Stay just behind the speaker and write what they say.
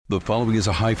The following is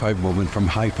a high five moment from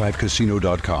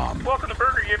highfivecasino.com. Welcome to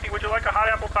Burger Yippee. Would you like a hot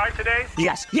apple pie today?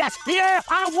 Yes, yeah,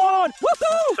 I won!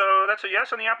 Woohoo! So that's a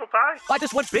yes on the apple pie? I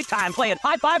just went big time playing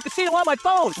High Five Casino on my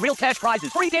phone. Real cash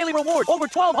prizes, free daily rewards, over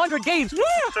 1,200 games. Yeah!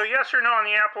 So yes or no on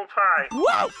the apple pie?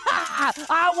 Whoa!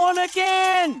 I won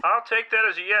again! I'll take that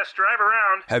as a yes. Drive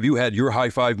around. Have you had your high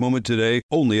five moment today?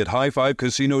 Only at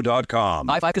highfivecasino.com.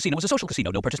 High Five Casino is a social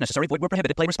casino. No purchase necessary. Void where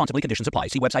prohibited. Play responsibly. Conditions apply.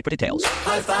 See website for details.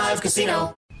 High Five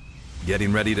Casino.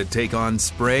 Getting ready to take on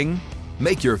spring?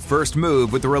 Make your first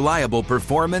move with the reliable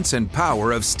performance and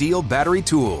power of Steel battery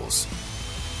tools.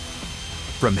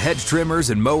 From hedge trimmers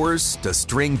and mowers to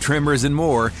string trimmers and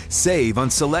more, save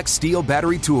on select Steel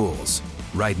battery tools.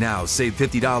 Right now, save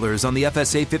 $50 on the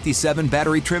FSA 57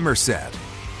 battery trimmer set.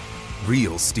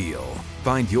 Real Steel.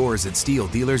 Find yours at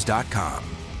steeldealers.com.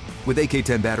 With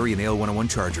AK-10 battery and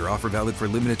AL101 charger, offer valid for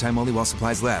limited time only while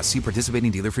supplies last. See participating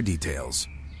dealer for details.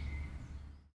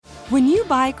 When you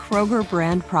buy Kroger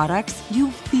brand products,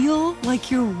 you feel like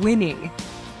you're winning.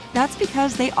 That's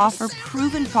because they offer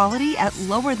proven quality at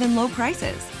lower than low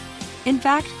prices. In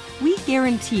fact, we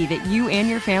guarantee that you and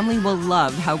your family will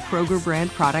love how Kroger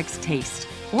brand products taste,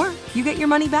 or you get your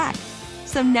money back.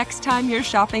 So next time you're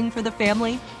shopping for the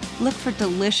family, look for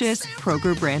delicious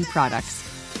Kroger brand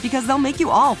products, because they'll make you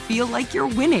all feel like you're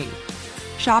winning.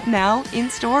 Shop now,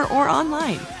 in-store, or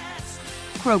online.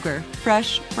 Kroger,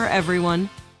 fresh for everyone.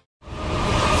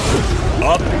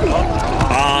 Up,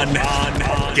 on,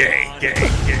 game,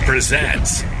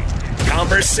 presents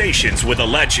Conversations with a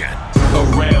Legend.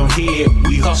 Around here,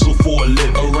 we hustle for a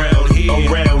living.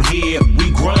 Around here,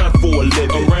 we grind for a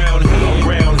living.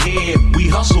 Around here, we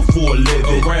hustle for a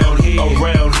living. Around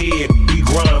here, we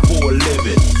grind for a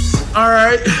living. All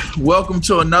right, welcome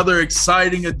to another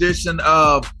exciting edition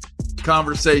of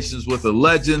Conversations with a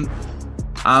Legend.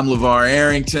 I'm LeVar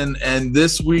Arrington, and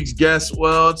this week's guest,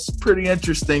 well, it's a pretty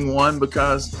interesting one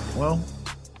because, well,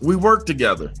 we work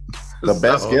together. The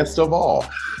best guest of all.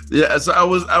 Yeah, so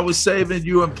I was saving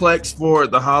you and Plex for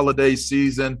the holiday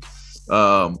season. It's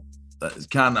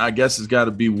kind of, I guess it's got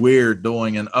to be weird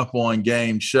doing an Up On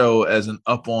Game show as an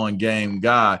Up On Game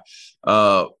guy.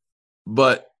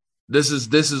 But this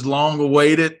is long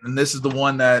awaited, and this is the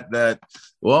one that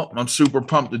well, I'm super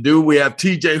pumped to do. We have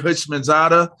TJ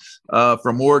Houshmandzadeh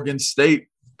from Oregon State,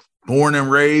 born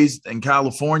and raised in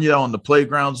California on the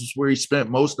playgrounds is where he spent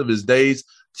most of his days,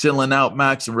 chilling out,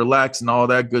 maxing, relaxing, all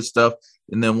that good stuff.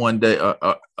 And then one day,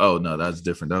 oh, no, that's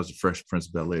different. That was the Fresh Prince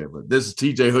of Bel-Air. But this is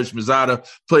TJ Houshmandzadeh,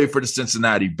 played for the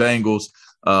Cincinnati Bengals,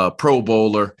 Pro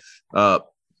Bowler.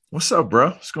 What's up, bro?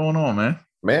 What's going on, man?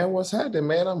 Man, what's happening,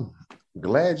 man? I'm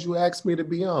glad you asked me to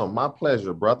be on. My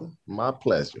pleasure, brother. My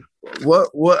pleasure.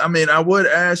 What I mean, I would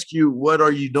ask you, what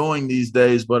are you doing these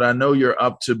days? But I know you're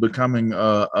up to becoming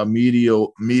a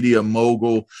media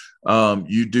mogul.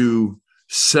 You do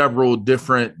several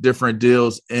different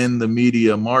deals in the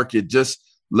media market. Just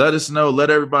let us know, let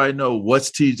everybody know,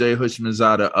 what's TJ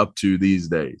Houshmandzadeh up to these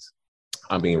days?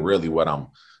 I mean, really what I'm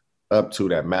up to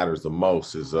that matters the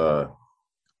most is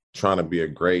trying to be a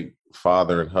great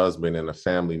father and husband and a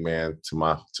family man to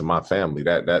my family.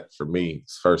 That for me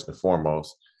is first and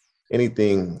foremost.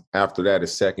 Anything after that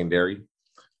is secondary.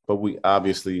 But we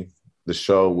obviously, the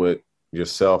show with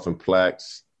yourself and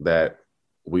Plex that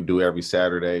we do every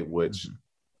Saturday, which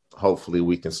hopefully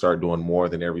we can start doing more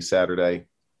than every Saturday.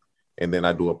 And then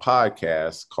I do a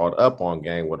podcast called Up On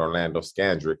Game with Orlando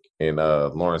Scandrick and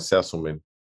Lawrence Sesselman.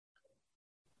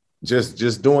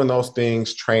 Just doing those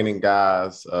things, training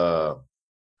guys for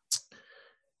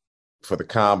the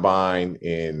combine,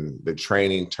 and the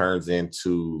training turns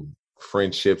into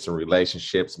friendships and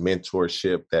relationships,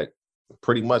 mentorship that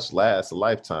pretty much lasts a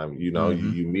lifetime. You know,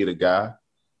 you meet a guy,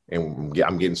 and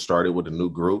I'm getting started with a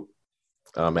new group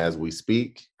as we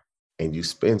speak, and you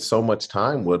spend so much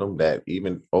time with them that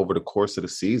even over the course of the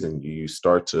season, you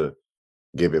start to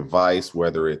give advice,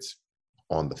 whether it's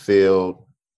on the field,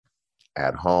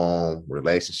 at home,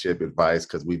 relationship advice,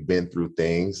 because we've been through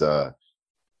things.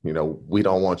 You know, we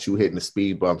don't want you hitting the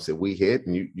speed bumps that we hit,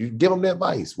 and you give them the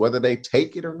advice, whether they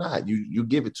take it or not. You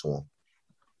give it to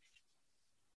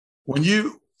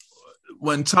them.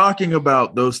 When talking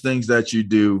about those things that you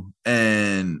do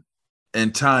and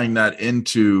tying that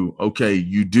into, okay,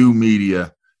 you do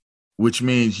media, which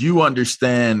means you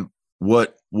understand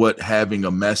what having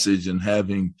a message and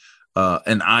having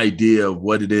an idea of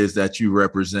what it is that you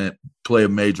represent play a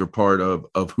major part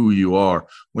of who you are.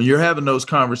 When you're having those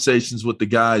conversations with the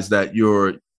guys that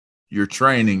you're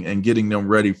training and getting them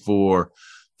ready for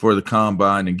the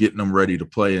combine and getting them ready to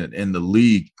play in the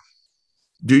league,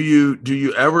 do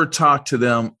you ever talk to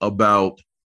them about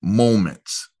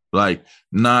moments? Like,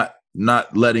 not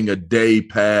not letting a day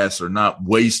pass or not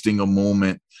wasting a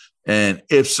moment? And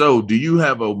if so, do you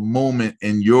have a moment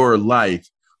in your life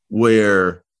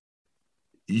where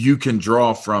you can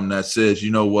draw from that says,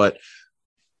 you know what,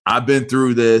 I've been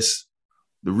through this.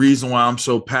 The reason why I'm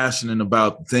so passionate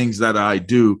about things that I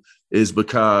do is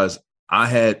because I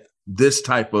had this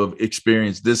type of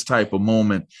experience, this type of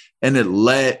moment, and it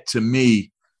led to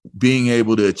me being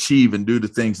able to achieve and do the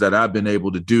things that I've been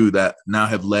able to do that now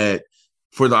have led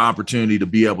for the opportunity to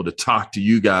be able to talk to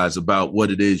you guys about what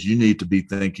it is you need to be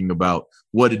thinking about,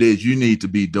 what it is you need to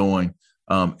be doing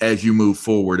as you move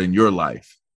forward in your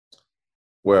life.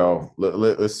 Well,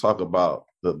 let's talk about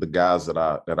the guys that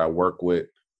I work with.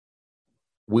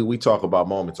 We talk about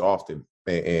moments often,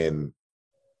 and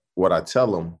what I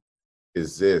tell them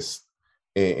is this,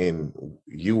 and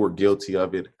you were guilty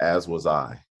of it, as was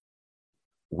I.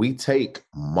 We take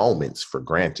moments for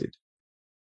granted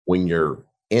when you're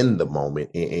in the moment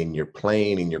and you're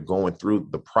playing and you're going through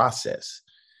the process.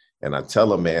 And I tell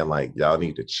them, man, like, y'all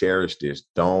need to cherish this.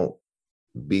 Don't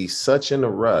be such in a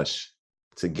rush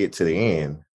to get to the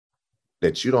end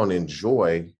that you don't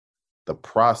enjoy the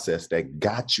process that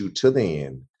got you to the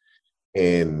end.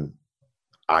 And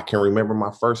I can remember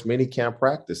my first mini camp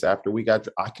practice after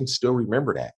I can still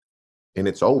remember that. And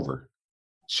it's over.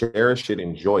 Cherish it,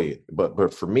 enjoy it.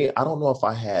 But for me, I don't know if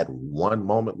I had one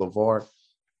moment, LeVar.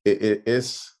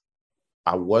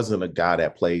 I wasn't a guy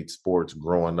that played sports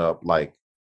growing up like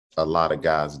a lot of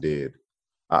guys did.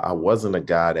 I wasn't a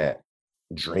guy that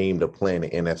dreamed of playing the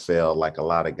NFL like a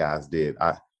lot of guys did.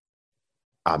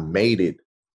 I made it,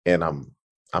 and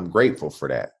I'm grateful for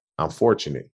that. I'm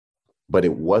fortunate. But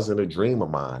it wasn't a dream of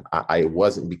mine. I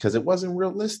wasn't, because it wasn't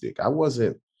realistic. I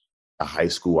wasn't a high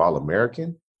school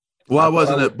All-American. Why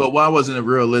wasn't it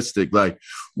realistic? Like,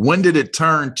 when did it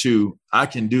turn to, I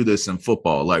can do this in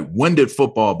football? Like, when did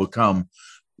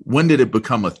it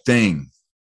become a thing?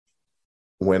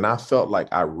 When I felt like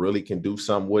I really can do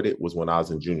something with it was when I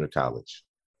was in junior college.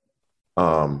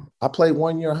 I played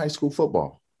 1 year of high school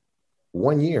football.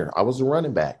 1 year. I was a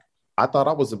running back. I thought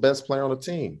I was the best player on the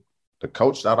team. The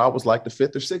coach thought I was like the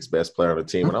 5th or 6th best player on the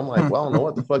team. And I'm like, well, I don't know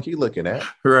what the fuck he looking at.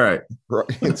 Right.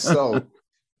 And so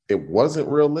it wasn't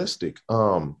realistic.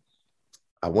 I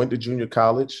went to junior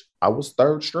college. I was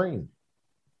 3rd string.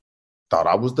 Thought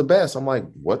I was the best. I'm like,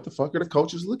 what the fuck are the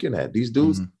coaches looking at? These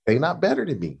dudes, they not better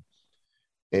than me.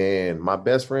 And my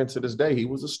best friend to this day, he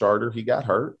was a starter. He got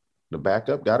hurt. The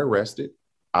backup got arrested.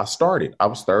 I started. I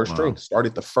was 3rd string.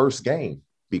 Started the first game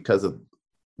because of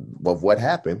what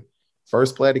happened.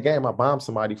 First play of the game, I bombed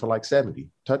somebody for like 70,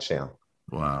 touchdown.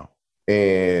 Wow.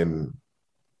 And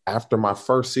after my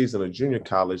first season of junior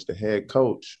college, the head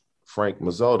coach, Frank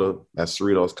Mazzotta at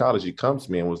Cerritos College, he comes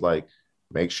to me and was like,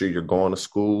 make sure you're going to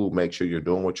school, make sure you're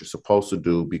doing what you're supposed to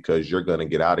do, because you're going to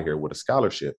get out of here with a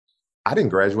scholarship. I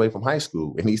didn't graduate from high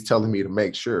school, and he's telling me to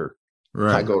make sure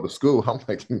I go to school. I'm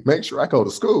like, make sure I go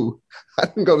to school. I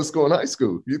didn't go to school in high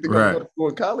school. You think I go to school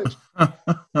in college?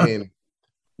 And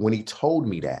when he told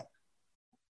me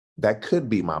that could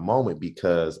be my moment,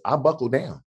 because I buckled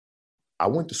down. I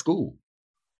went to school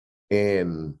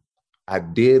and I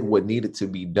did what needed to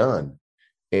be done.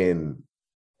 And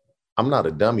I'm not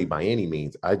a dummy by any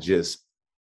means. I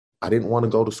didn't want to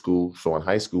go to school. So in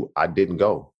high school, I didn't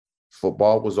go.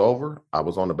 Football was over. I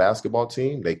was on the basketball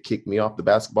team. They kicked me off the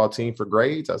basketball team for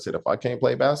grades. I said, if I can't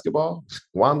play basketball,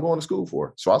 why I'm going to school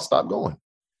for? So I stopped going.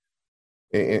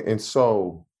 And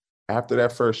so after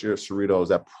that first year at Cerritos,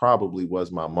 that probably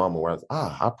was my moment where I was,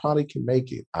 I probably can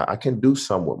make it. I can do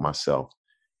something with myself.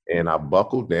 And I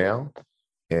buckled down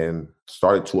and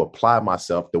started to apply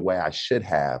myself the way I should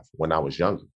have when I was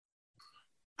younger.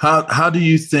 How do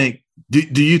you think,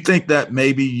 do you think that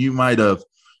maybe you might have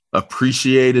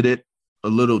appreciated it a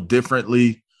little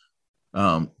differently?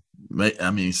 I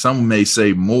mean, some may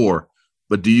say more,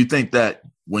 but do you think that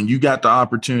when you got the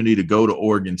opportunity to go to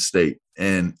Oregon State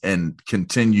and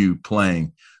continue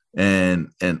playing and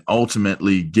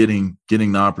ultimately getting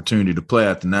the opportunity to play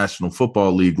at the National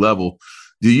Football League level,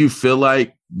 do you feel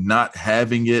like not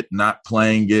having it, not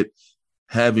playing it,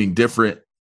 having different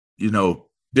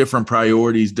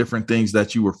priorities, different things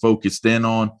that you were focused in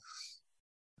on,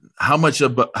 how much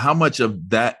of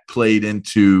that played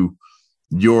into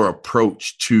your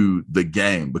approach to the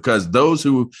game? Because those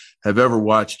who have ever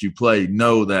watched you play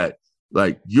know that,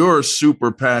 like, you're a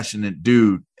super passionate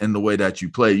dude in the way that you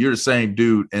play. You're the same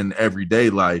dude in everyday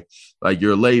life. Like,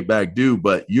 you're a laid back dude,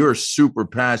 but you're super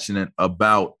passionate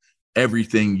about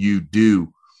everything you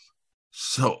do.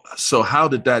 So how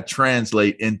did that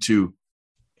translate into,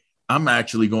 I'm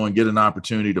actually going to get an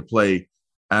opportunity to play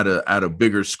at a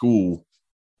bigger school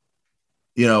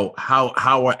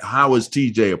how is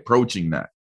TJ approaching that?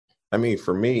 I mean,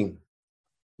 for me,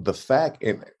 the fact,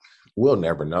 and we'll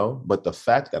never know, but the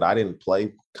fact that I didn't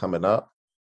play coming up,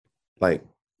 like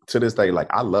to this day, like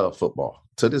I love football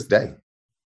to this day.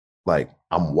 Like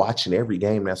I'm watching every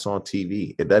game that's on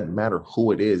TV. It doesn't matter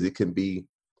who it is. It can be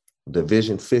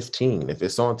Division 15. If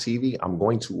it's on TV, I'm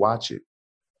going to watch it.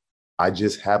 I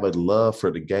just have a love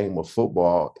for the game of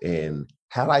football. And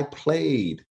had I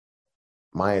played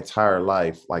my entire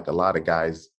life like a lot of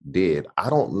guys did, I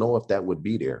don't know if that would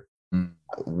be there.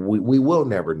 We will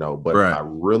never know, but right. I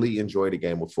really enjoy the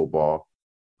game of football.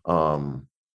 I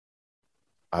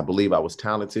believe I was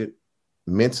talented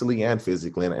mentally and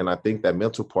physically. And I think that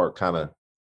mental part kind of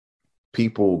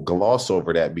people gloss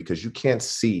over that because you can't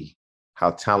see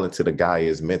how talented a guy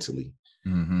is mentally.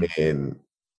 Mm-hmm. And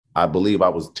I believe I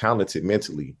was talented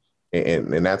mentally.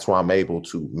 And that's why I'm able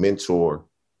to mentor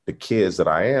the kids that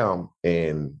I am.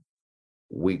 And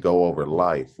we go over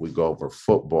life, we go over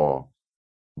football,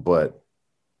 but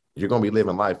you're going to be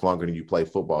living life longer than you play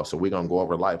football. So we're going to go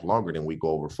over life longer than we go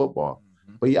over football.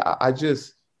 Mm-hmm. But yeah,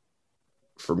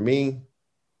 for me,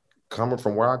 coming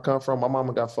from where I come from, my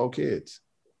mama got 4 kids.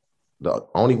 The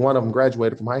only one of them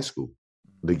graduated from high school,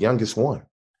 the youngest one.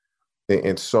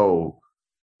 And so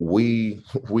we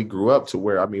grew up to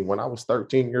where, I mean, when I was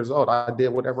 13 years old, I did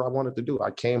whatever I wanted to do.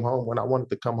 I came home when I wanted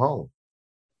to come home.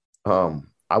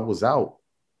 I was out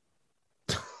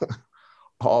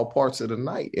all parts of the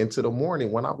night into the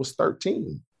morning when I was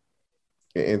 13.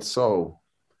 And so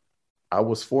I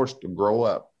was forced to grow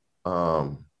up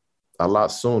a lot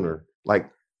sooner.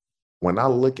 Like when I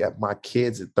look at my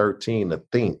kids at 13 to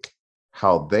think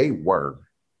how they were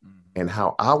and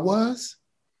how I was,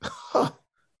 I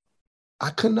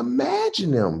couldn't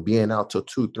imagine them being out till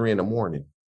 2, 3 in the morning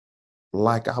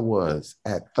like I was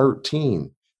at 13.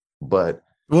 But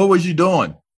what was you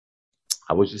doing?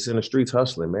 I was just in the streets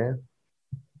hustling, man.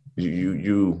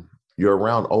 You're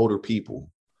around older people,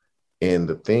 and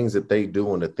the things that they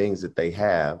do and the things that they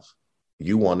have,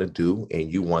 you want to do,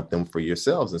 and you want them for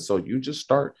yourselves. And so you just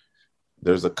start.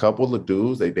 There's a couple of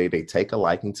dudes, they take a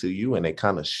liking to you, and they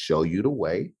kind of show you the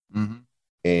way. Mm-hmm.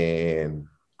 And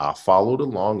I followed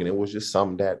along, and it was just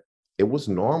something that it was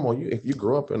normal. If you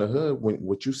grow up in the hood,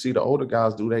 what you see the older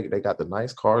guys do, they got the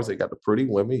nice cars, they got the pretty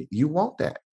women. You want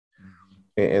that.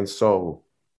 Mm-hmm. And so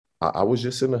I was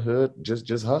just in the hood,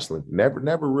 just hustling.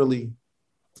 Never really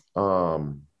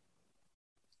thought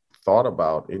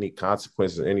about any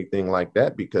consequences or anything like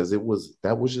that, because that was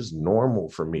just normal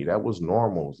for me. That was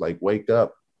normal. It's like, wake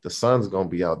up, the sun's gonna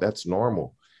be out. That's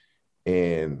normal.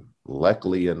 And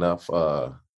luckily enough,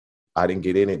 I didn't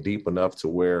get in it deep enough to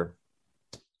where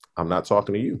I'm not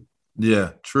talking to you.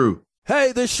 Yeah, true.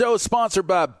 Hey, this show is sponsored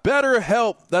by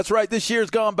BetterHelp. That's right. This year's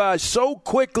gone by so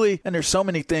quickly, and there's so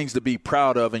many things to be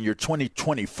proud of in your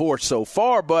 2024 so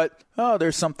far, but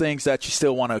there's some things that you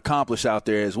still want to accomplish out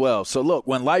there as well. So look,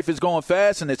 when life is going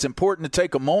fast and it's important to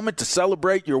take a moment to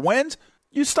celebrate your wins,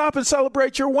 you stop and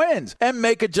celebrate your wins and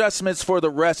make adjustments for the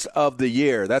rest of the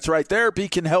year. That's right. Therapy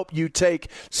can help you take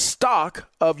stock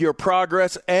of your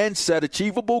progress and set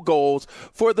achievable goals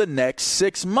for the next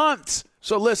 6 months.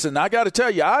 So listen, I got to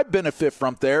tell you, I benefit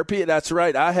from therapy. That's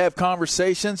right. I have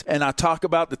conversations and I talk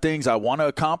about the things I want to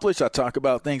accomplish. I talk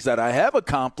about things that I have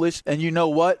accomplished. And you know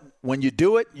what? When you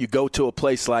do it, you go to a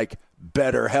place like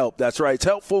BetterHelp. That's right. It's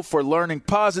helpful for learning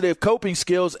positive coping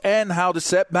skills and how to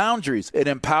set boundaries. It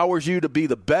empowers you to be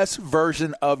the best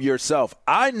version of yourself.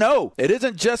 I know it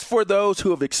isn't just for those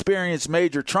who have experienced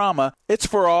major trauma. It's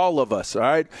for all of us. All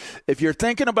right. If you're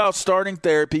thinking about starting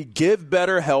therapy, give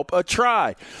BetterHelp a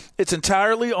try. It's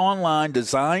entirely online,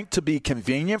 designed to be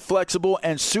convenient, flexible,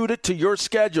 and suited to your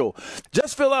schedule.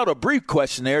 Just fill out a brief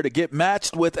questionnaire to get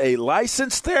matched with a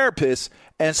licensed therapist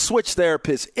and switch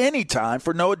therapists anytime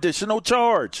for no additional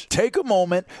charge. Take a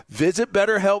moment, visit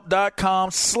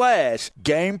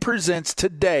BetterHelp.com/GamePresents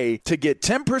today to get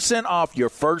 10% off your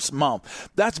first month.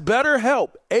 That's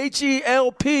BetterHelp,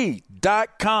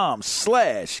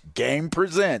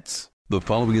 HELP.com/GamePresents. The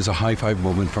following is a high five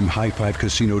moment from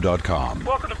highfivecasino.com.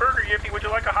 Welcome to Burger Yippee. Would you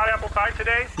like a hot apple pie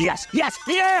today? Yes, yeah,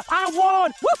 I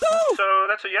won! Woohoo! So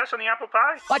that's a yes on the apple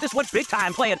pie? I just went big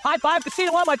time playing High Five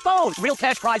Casino on my phone. Real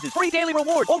cash prizes, free daily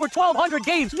rewards, over 1,200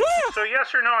 games. Yeah! So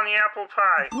yes or no on the apple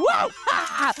pie? Whoa!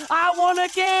 I won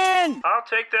again! I'll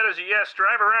take that as a yes.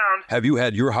 Drive around. Have you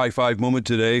had your high five moment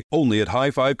today? Only at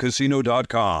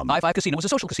highfivecasino.com. High Five Casino is a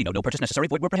social casino. No purchase necessary.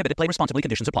 Void where prohibited. Play responsibly.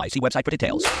 Conditions apply. See website for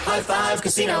details. High Five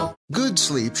Casino. Good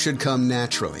sleep should come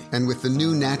naturally, and with the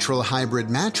new Natural Hybrid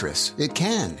mattress, it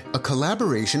can. A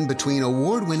collaboration between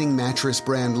award-winning mattress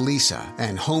brand Leesa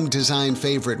and home design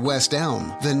favorite West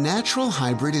Elm, the Natural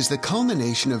Hybrid is the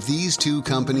culmination of these two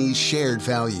companies' shared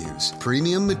values: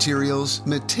 premium materials,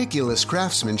 meticulous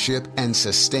craftsmanship, and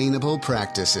sustainable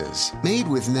practices. Made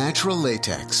with natural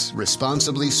latex,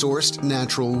 responsibly sourced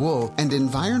natural wool, and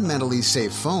environmentally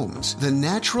safe foams, the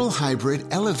Natural Hybrid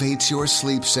elevates your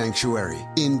sleep sanctuary,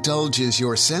 indulges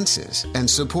your senses, and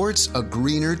supports a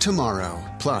greener tomorrow.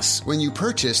 Plus, when you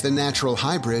purchase the Natural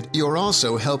Hybrid, you're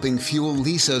also helping fuel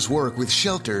Leesa's work with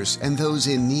shelters and those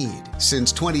in need.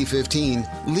 Since 2015,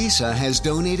 Leesa has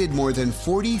donated more than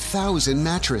 40,000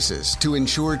 mattresses to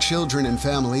ensure children and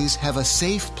families have a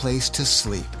safe place to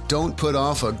sleep. Don't put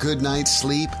off a good night's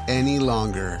sleep any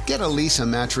longer. Get a Leesa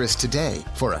mattress today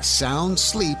for a sound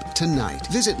sleep tonight.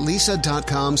 Visit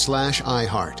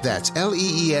leesa.com/iHeart. That's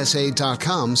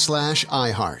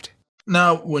LEESA.com/iHeart.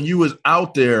 Now, when you was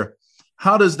out there,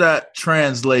 how does that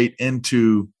translate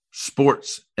into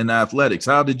sports and athletics?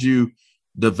 How did you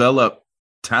develop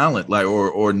talent, like,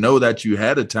 or know that you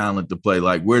had a talent to play?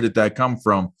 Like, where did that come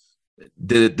from?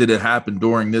 Did it happen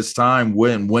during this time?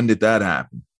 When did that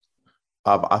happen?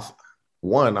 I've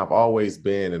always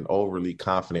been an overly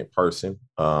confident person.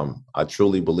 I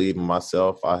truly believe in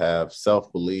myself. I have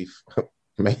self-belief,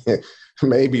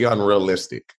 maybe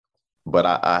unrealistic, but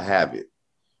I have it.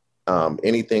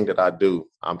 Anything that I do,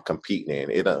 I'm competing in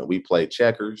it. We play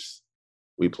checkers,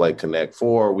 we play Connect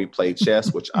Four, we play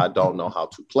chess, which I don't know how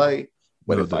to play,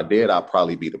 but if I did, I'd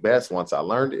probably be the best once I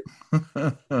learned it.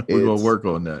 We're gonna work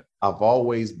on that. I've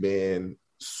always been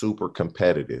super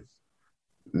competitive.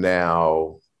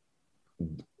 Now,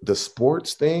 the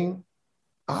sports thing,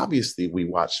 obviously we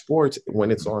watch sports. When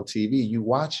it's on TV, you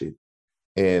watch it.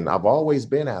 And I've always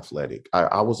been athletic.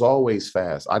 I was always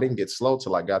fast. I didn't get slow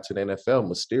till I got to the NFL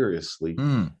mysteriously.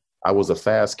 I was a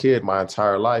fast kid my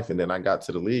entire life, and then I got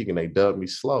to the league and they dubbed me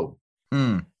slow.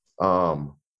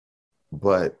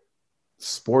 But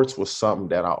sports was something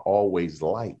that I always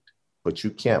liked. But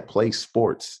you can't play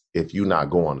sports if you're not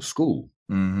going to school.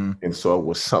 And so it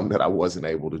was something that I wasn't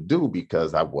able to do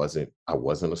because I wasn't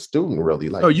a student really.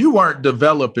 Like, oh, you weren't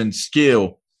developing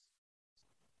skill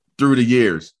through the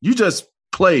years. You just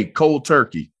played cold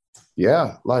turkey.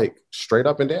 Yeah, like straight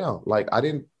up and down. Like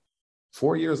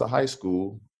 4 years of high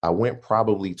school, I went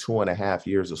probably 2.5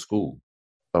 years of school,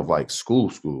 of like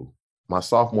school. My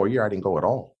sophomore year, I didn't go at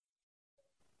all.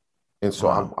 And so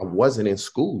I wasn't in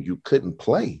school. You couldn't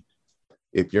play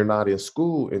if you're not in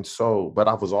school. And so, but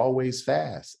I was always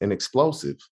fast and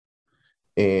explosive.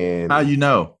 And how you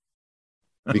know?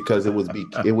 Because it would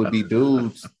be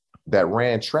dudes that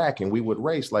ran track and we would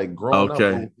race like growing up.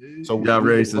 So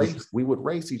we would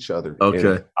race each other.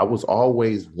 And I was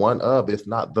always one of, if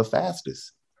not the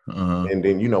fastest. And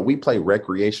then, we play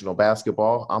recreational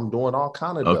basketball. I'm doing all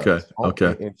kind of stuff.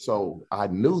 And so I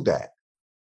knew that,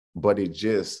 but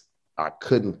I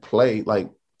couldn't play.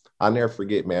 Like, I never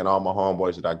forget, man, all my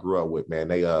homeboys that I grew up with, man,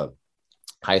 they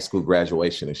high school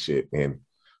graduation and shit. And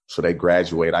so they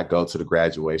graduate. I go to the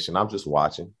graduation. I'm just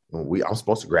watching. I'm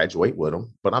supposed to graduate with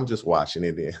them, but I'm just watching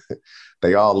it. Then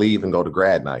they all leave and go to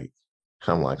grad night.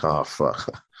 I'm like, oh,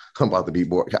 fuck. I'm about to be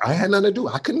bored. I had nothing to do.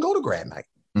 I couldn't go to grad night.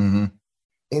 And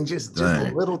just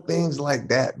little things like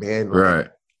that, man. Right.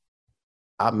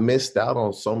 I missed out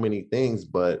on so many things,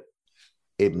 but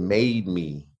it made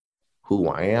me who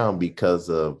I am because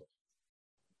of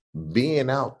being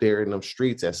out there in them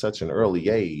streets at such an early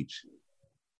age.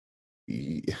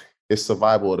 It's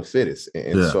survival of the fittest.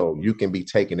 And so you can be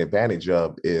taken advantage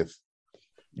of if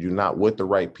you're not with the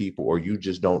right people or you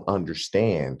just don't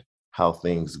understand how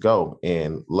things go.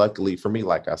 And luckily for me,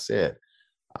 like I said,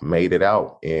 I made it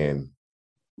out. And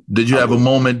did you have a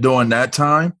moment during that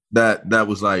time that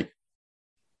was like,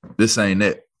 this ain't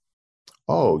it?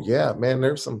 Oh yeah, man.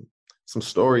 There's some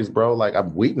stories, bro. Like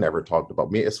we've never talked about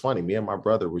me. It's funny. Me and my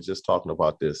brother were just talking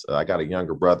about this. I got a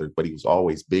younger brother, but he was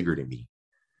always bigger than me.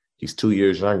 He's 2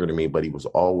 years younger than me, but he was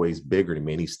always bigger than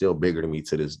me. And he's still bigger than me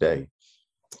to this day.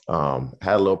 Had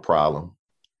a little problem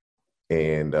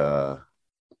and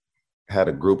had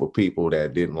a group of people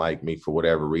that didn't like me for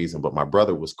whatever reason, but my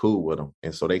brother was cool with them.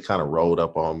 And so they kind of rolled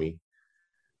up on me.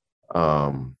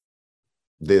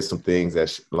 Did some things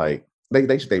that like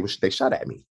they shot at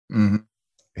me. And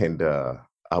I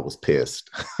was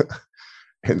pissed.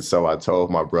 And so I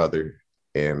told my brother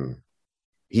and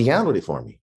he handled it for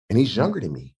me. And he's younger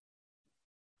than me.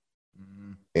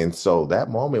 And so that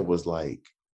moment was like,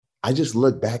 I just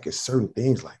look back at certain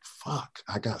things like, fuck,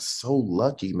 I got so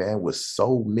lucky, man, with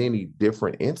so many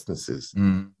different instances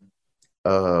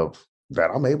of that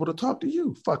I'm able to talk to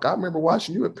you. Fuck, I remember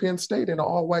watching you at Penn State in an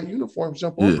all-white uniform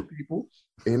jump over people,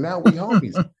 and now we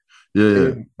homies.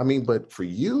 And, I mean, but for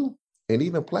you and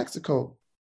even Plexico,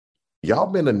 y'all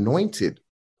been anointed,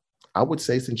 I would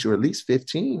say, since you're at least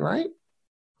 15, right?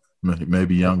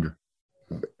 Maybe younger.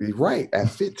 Right, at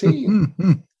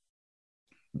 15.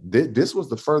 This was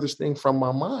the furthest thing from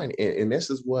my mind. And this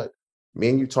is what me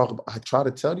and you talk about. I try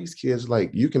to tell these kids,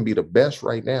 like, you can be the best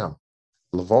right now,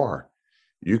 LeVar.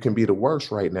 You can be the worst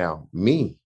right now,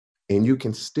 me, and you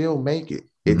can still make it.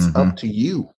 It's up to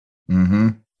you.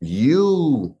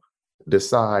 You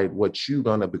decide what you're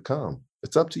gonna become.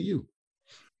 It's up to you.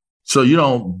 So you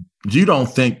don't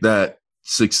think that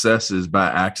success is by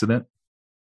accident?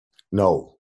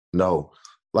 No.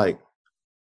 Like,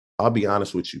 I'll be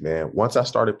honest with you, man. Once I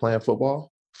started playing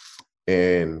football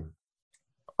and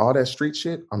all that street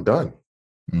shit, I'm done.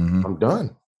 I'm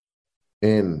done.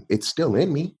 And it's still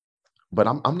in me. But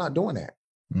I'm not doing that.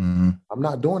 I'm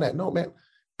not doing that. No, man.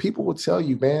 People will tell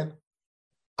you, man,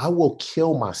 I will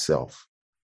kill myself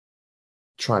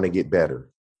trying to get better.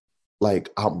 Like,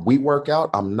 we work out.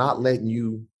 I'm not letting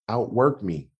you outwork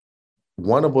me.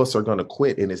 One of us are going to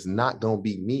quit, and it's not going to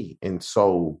be me. And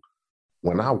so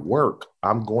when I work,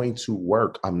 I'm going to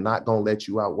work. I'm not going to let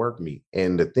you outwork me.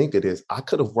 And to think of this, I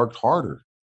could have worked harder,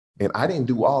 and I didn't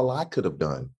do all I could have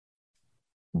done.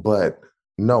 But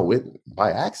no,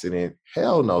 by accident.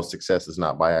 Hell no, success is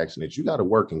not by accident. You got to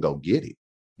work and go get it.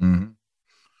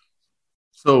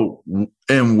 So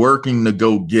in working to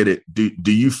go get it,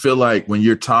 do you feel like when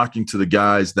you're talking to the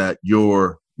guys that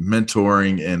you're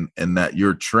mentoring and that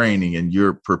you're training and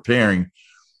you're preparing,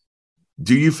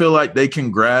 do you feel like they can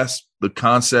grasp the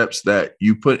concepts that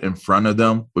you put in front of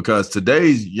them? Because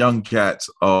today's young cats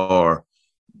they're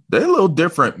a little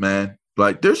different, man.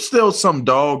 Like, there's still some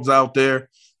dogs out there,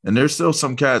 and there's still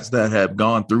some cats that have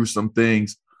gone through some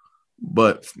things,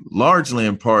 but largely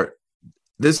in part,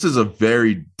 this is a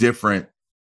very different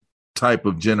type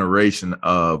of generation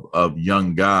of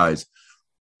young guys.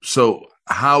 So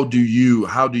how do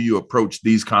you approach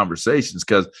these conversations?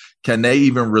 Because can they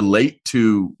even relate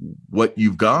to what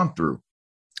you've gone through?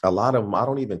 A lot of them, I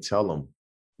don't even tell them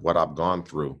what I've gone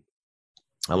through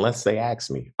unless they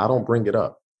ask me. I don't bring it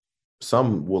up.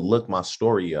 Some will look my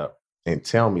story up and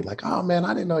tell me, like, oh, man,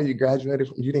 I didn't know you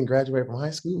didn't graduate from high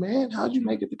school, man. How'd you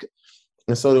make it?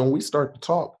 And so then we start to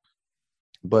talk.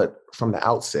 But from the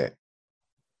outset,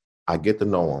 I get to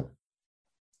know them,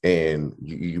 and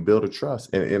you build a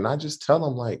trust. And I just tell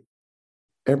them, like,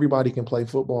 everybody can play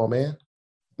football, man.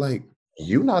 Like,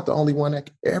 you're not the only one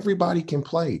everybody can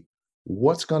play.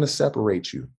 What's going to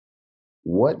separate you?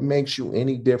 What makes you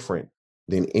any different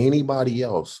than anybody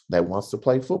else that wants to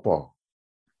play football?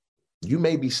 You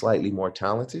may be slightly more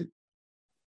talented,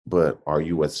 but are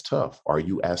you as tough? Are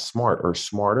you as smart or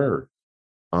smarter?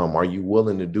 Are you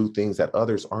willing to do things that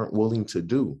others aren't willing to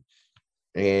do?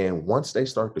 And once they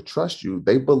start to trust you,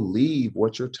 they believe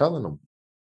what you're telling them.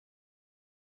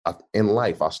 In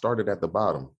life, I started at the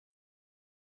bottom,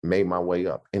 made my way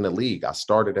up. In the league, I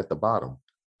started at the bottom.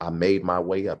 I made my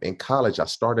way up. In college, I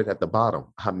started at the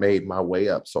bottom. I made my way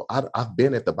up. So I've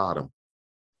been at the bottom.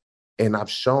 And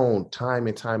I've shown time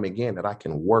and time again that I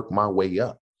can work my way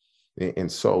up.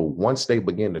 And so once they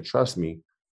begin to trust me,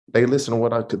 they listen to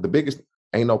what I could. The biggest,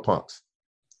 ain't no punks.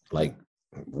 Like,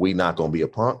 we not going to be a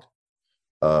punk.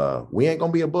 We ain't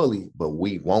going to be a bully, but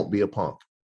we won't be a punk.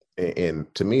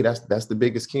 And to me, that's the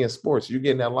biggest key in sports. You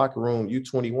get in that locker room, you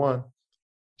 21,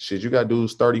 shit, you got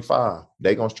dudes 35.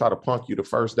 They going to try to punk you the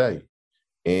first day.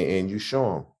 And you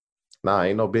show them, nah,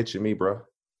 ain't no bitch in me, bro.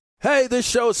 Hey, this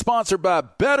show is sponsored by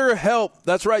BetterHelp.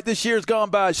 That's right, this year's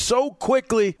gone by so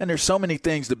quickly, and there's so many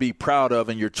things to be proud of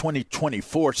in your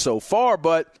 2024 so far,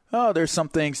 but there's some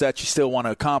things that you still want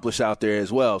to accomplish out there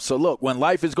as well. So look, when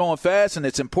life is going fast and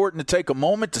it's important to take a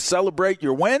moment to celebrate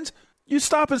your wins, you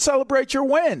stop and celebrate your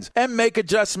wins and make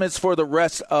adjustments for the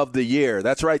rest of the year.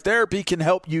 That's right, therapy can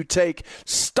help you take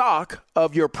stock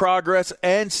of your progress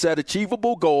and set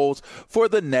achievable goals for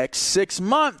the next 6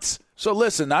 months. So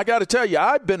listen, I got to tell you,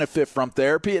 I benefit from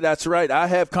therapy. That's right. I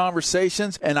have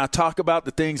conversations and I talk about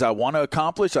the things I want to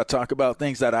accomplish. I talk about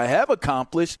things that I have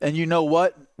accomplished. And you know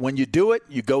what? When you do it,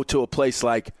 you go to a place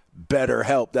like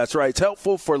BetterHelp. That's right. It's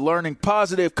helpful for learning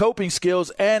positive coping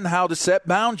skills and how to set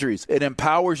boundaries. It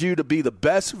empowers you to be the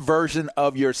best version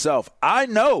of yourself. I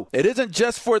know it isn't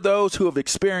just for those who have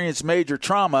experienced major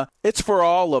trauma. It's for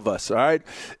all of us. All right.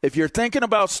 If you're thinking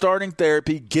about starting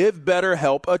therapy, give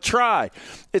BetterHelp a try.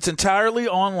 It's entirely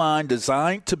online,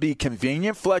 designed to be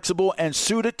convenient, flexible, and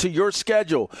suited to your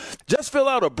schedule. Just fill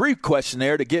out a brief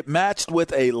questionnaire to get matched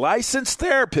with a licensed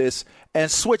therapist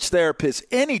and switch therapists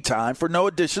anytime for no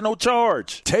additional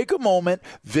charge. Take a moment,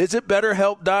 visit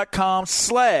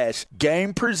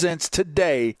BetterHelp.com/GamePresents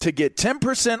today to get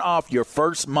 10% off your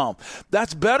first month.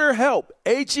 That's BetterHelp,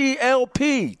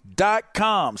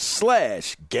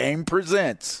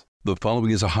 HELP.com/GamePresents. The following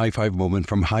is a high-five moment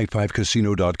from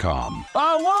highfivecasino.com.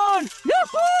 I won!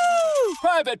 Yahoo!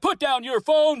 Private, put down your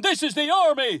phone. This is the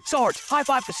Army. Sarge, High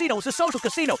Five Casino is a social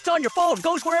casino. It's on your phone.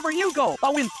 Goes wherever you go.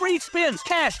 I win free spins,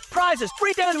 cash, prizes,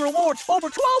 free daily rewards, over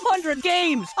 1,200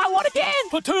 games. I won again.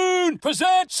 Platoon,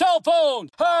 present cell phone.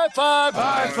 High Five.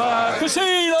 High Five.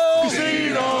 Casino.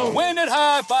 Casino. Win at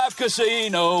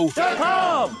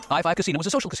highfivecasino.com. High Five Casino is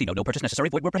a social casino. No purchase necessary.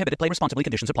 Void where prohibited. Play responsibly.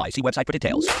 Conditions apply. See website for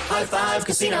details. High Five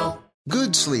Casino.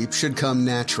 Good sleep should come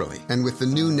naturally, and with the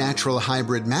new Natural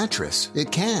Hybrid mattress,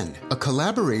 it can. A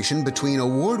collaboration between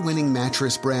award-winning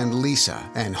mattress brand Leesa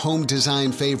and home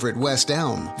design favorite West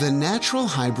Elm, the Natural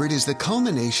Hybrid is the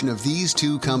culmination of these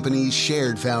two companies'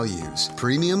 shared values: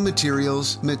 premium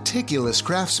materials, meticulous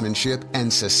craftsmanship,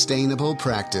 and sustainable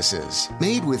practices.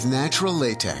 Made with natural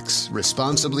latex,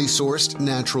 responsibly sourced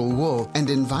natural wool, and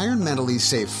environmentally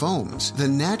safe foams, the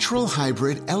Natural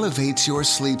Hybrid elevates your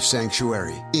sleep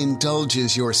sanctuary, indulges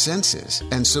your senses,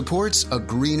 and supports a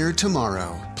greener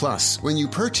tomorrow. Plus, when you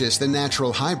purchase the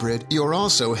Natural Hybrid, you're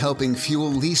also helping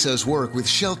fuel Leesa's work with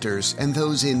shelters and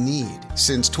those in need.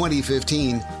 Since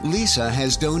 2015, Leesa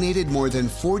has donated more than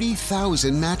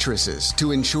 40,000 mattresses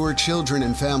to ensure children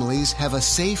and families have a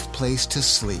safe place to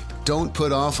sleep. Don't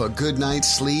put off a good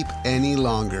night's sleep any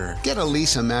longer. Get a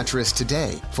Leesa mattress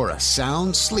today for a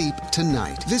sound sleep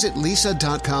tonight. Visit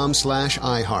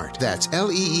leesa.com/iHeart. That's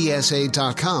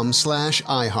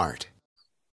LEESA.com/iHeart.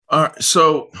 All right,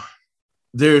 so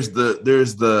there's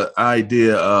the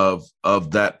idea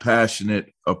of that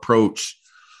passionate approach.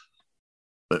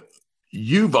 But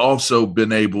you've also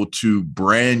been able to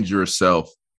brand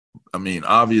yourself. I mean,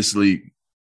 obviously,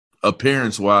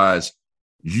 appearance-wise,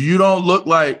 you don't look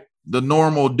like the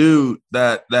normal dude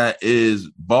that is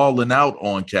balling out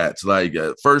on cats. Like,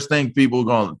 first thing people are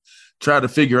going to try to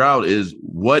figure out is,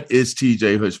 what is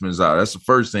TJ Houshmandzadeh? That's the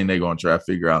first thing they're going to try to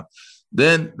figure out.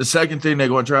 Then the second thing they're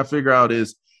going to try to figure out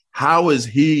is, how is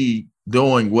he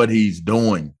doing what he's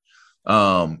doing?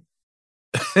 And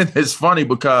it's funny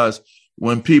because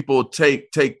when people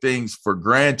take things for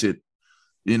granted,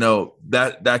 you know,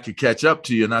 that could catch up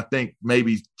to you. And I think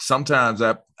maybe sometimes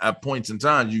at points in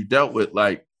time you dealt with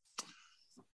like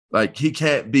he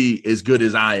can't be as good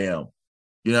as I am.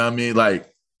 You know what I mean?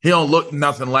 Like, he don't look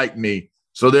nothing like me.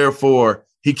 So therefore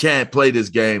he can't play this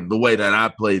game the way that I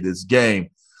play this game.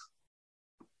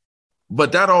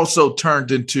 But that also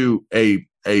turned into a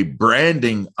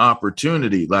branding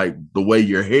opportunity, like the way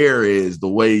your hair is, the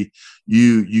way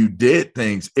you did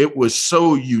things. It was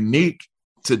so unique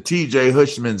to TJ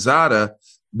Houshmandzadeh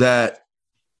that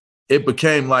it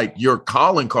became like your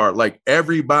calling card. Like,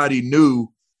 everybody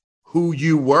knew who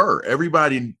you were.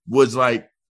 Everybody was like,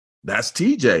 that's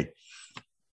TJ.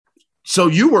 So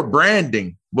you were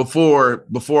branding before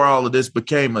all of this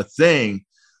became a thing.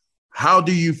 How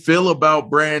do you feel about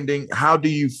branding? How do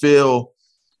you feel,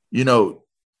 you know,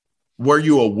 were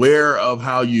you aware of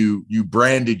how you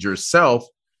branded yourself?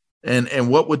 And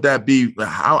what would that be?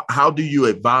 How do you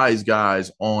advise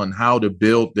guys on how to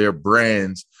build their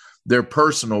brands, their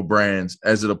personal brands,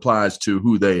 as it applies to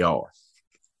who they are?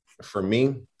 For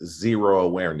me, zero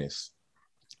awareness.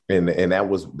 And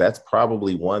that's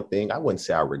probably one thing. I wouldn't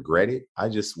say I regret it. I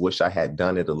just wish I had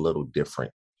done it a little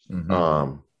different.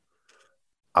 Mm-hmm.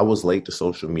 I was late to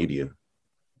social media.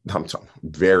 I'm talking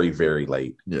very, very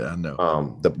late. Yeah, I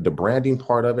know. The branding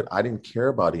part of it, I didn't care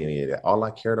about any of that. All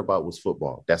I cared about was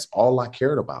football. That's all I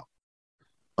cared about.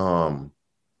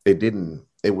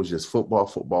 It was just football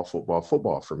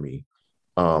for me.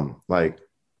 Like,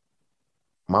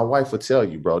 my wife would tell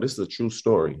you, bro, this is a true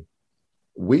story.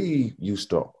 We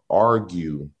used to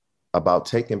argue about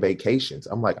taking vacations.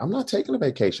 I'm like, I'm not taking a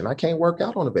vacation. I can't work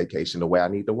out on a vacation the way I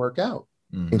need to work out.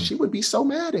 Mm-hmm. And she would be so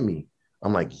mad at me.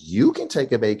 I'm like, you can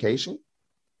take a vacation.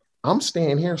 I'm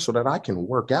staying here so that I can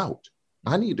work out.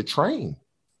 I need to train.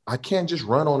 I can't just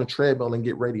run on a treadmill and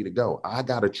get ready to go. I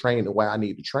got to train the way I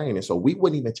need to train. And so we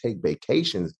wouldn't even take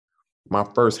vacations my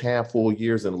first handful of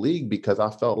years in the league because I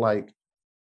felt like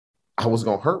I was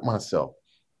going to hurt myself.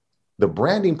 The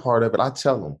branding part of it, I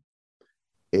tell them,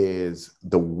 is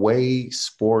the way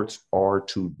sports are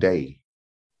today.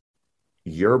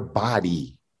 Your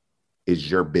body is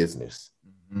your business.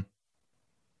 Mm-hmm.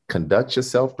 Conduct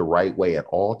yourself the right way at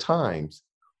all times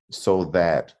so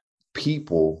that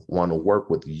people want to work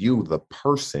with you, the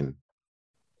person,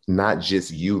 not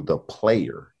just you, the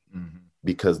player. Mm-hmm.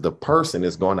 because the person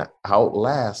is going to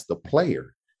outlast the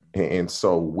player. And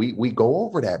so we go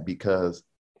over that because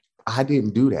I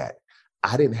didn't do that.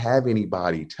 I didn't have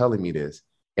anybody telling me this.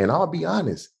 And I'll be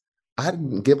honest, I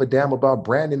didn't give a damn about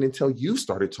Brandon until you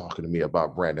started talking to me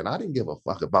about Brandon. I didn't give a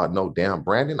fuck about no damn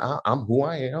Brandon. I'm who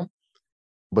I am.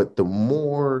 But the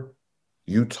more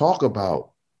you talk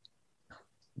about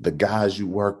the guys you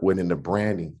work with in the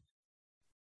branding,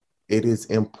 it is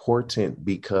important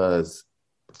because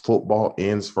football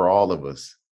ends for all of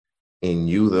us. And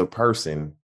you, the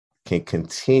person, can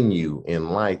continue in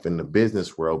life in the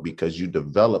business world because you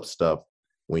develop stuff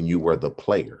when you were the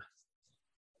player.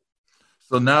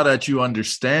 So now that you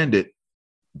understand it,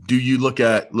 do you look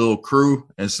at Lil Crew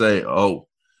and say, "Oh,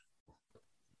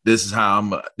 this is how I'm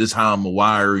gonna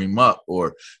wire him up"?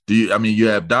 Or do you? I mean, you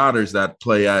have daughters that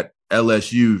play at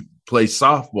LSU, play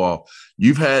softball.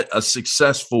 You've had a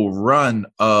successful run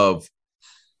of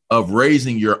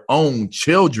raising your own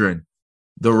children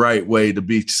the right way to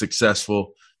be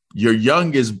successful.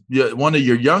 One of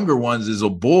your younger ones is a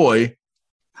boy.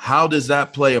 How does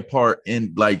that play a part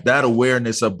in like that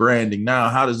awareness of branding now?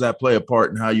 How does that play a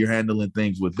part in how you're handling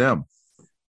things with them?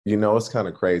 You know, it's kind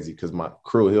of crazy because my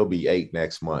Crew, he'll be 8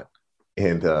 next month.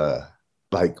 And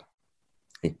like,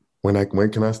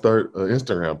 when can I start an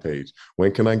Instagram page?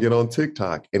 When can I get on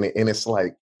TikTok? And it's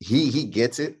like, he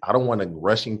gets it. I don't want to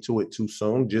rush into it too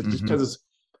soon just because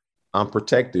I'm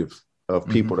protective of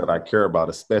people that I care about,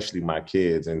 especially my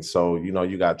kids. And so, you know,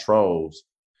 you got trolls,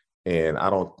 and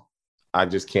I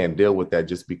just can't deal with that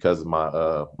just because of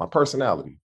my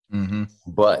personality.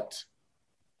 But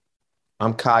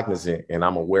I'm cognizant and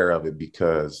I'm aware of it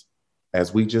because,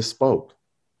 as we just spoke,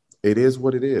 it is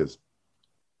what it is.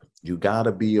 You got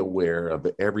to be aware of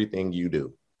everything you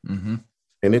do. And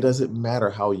it doesn't matter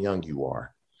how young you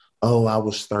are. Oh, I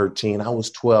was 13. I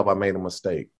was 12. I made a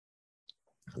mistake.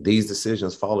 These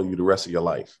decisions follow you the rest of your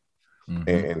life.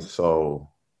 And so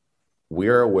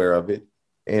we're aware of it.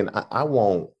 And I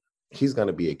won't. He's going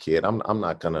to be a kid. I'm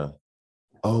not going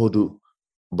to,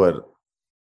 but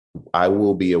I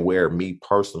will be aware, me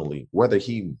personally, whether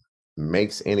he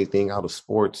makes anything out of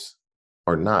sports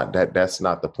or not, that's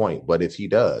not the point. But if he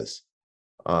does,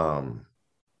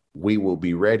 we will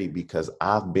be ready because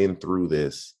I've been through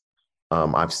this.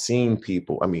 I've seen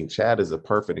people. I mean, Chad is a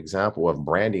perfect example of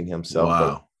branding himself.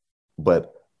 Wow.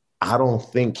 But I don't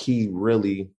think he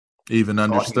really even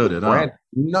understood it. Huh?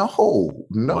 No,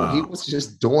 wow. He was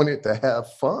just doing it to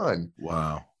have fun.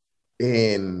 Wow.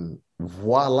 And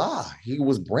voila, he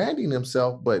was branding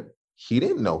himself, but he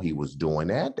didn't know he was doing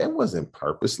that. That wasn't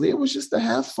purposely. It was just to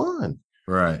have fun.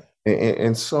 Right.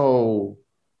 And so,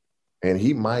 and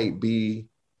he might be,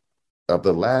 of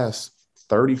the last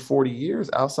 30, 40 years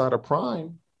outside of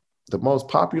Prime, the most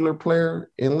popular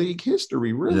player in league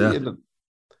history, really. Yeah.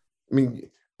 I mean,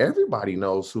 everybody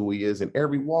knows who he is in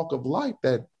every walk of life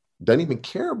that doesn't even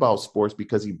care about sports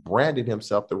because he branded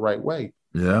himself the right way.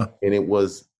 Yeah. And it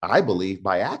was, I believe,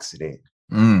 by accident.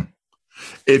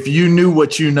 If you knew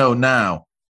what you know now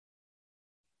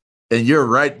and you're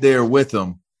right there with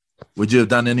him, would you have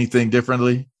done anything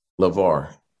differently?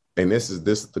 LeVar, and this is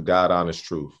the God honest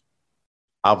truth.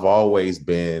 I've always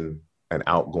been an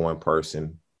outgoing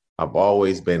person. I've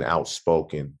always been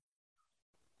outspoken.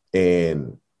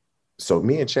 And so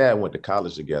me and Chad went to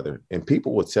college together, and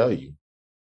people would tell you,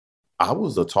 I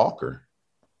was a talker.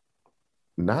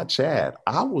 Not Chad.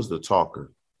 I was the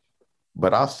talker.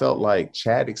 But I felt like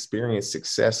Chad experienced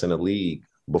success in the league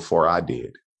before I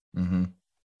did.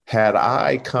 Had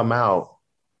I come out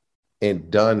and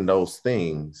done those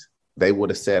things, they would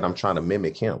have said, I'm trying to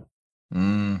mimic him.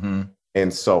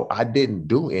 And so I didn't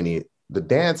do any. The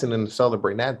dancing and the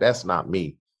celebrating, that's not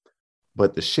me.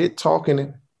 But the shit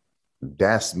talking,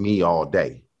 that's me all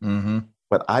day.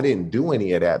 But I didn't do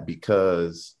any of that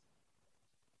because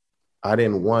I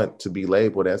didn't want to be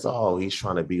labeled as, oh, he's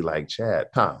trying to be like Chad.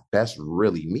 That's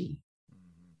really me.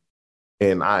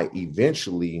 And I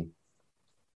eventually,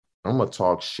 I'm going to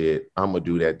talk shit. I'm going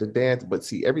to do that. The dance, but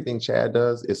see, everything Chad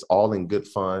does is all in good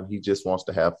fun. He just wants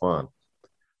to have fun.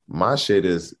 My shit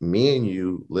is me and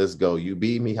you, let's go. You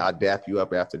beat me, I'll dap you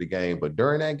up after the game. But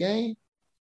during that game,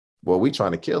 well, we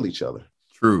trying to kill each other.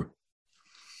 True.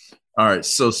 All right.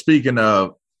 So speaking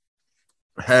of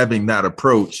having that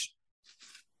approach,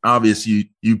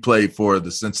 obviously you played for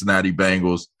the Cincinnati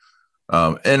Bengals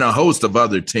and a host of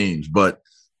other teams, but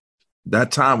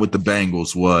that time with the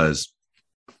Bengals was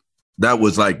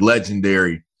like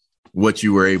legendary, what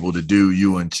you were able to do,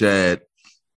 you and Chad.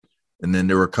 And then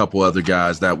there were a couple other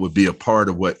guys that would be a part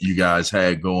of what you guys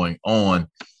had going on.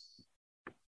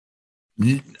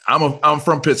 I'm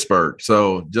from Pittsburgh.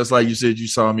 So just like you said, you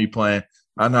saw me playing.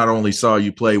 I not only saw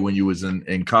you play when you was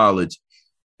in college,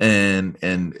 and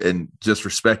just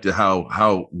respected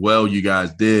how well you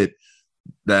guys did.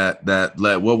 That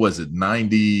what was it,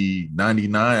 90,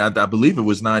 99? I believe it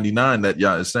was 99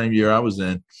 the same year I was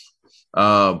in.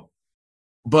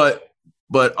 But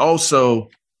also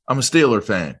I'm a Steeler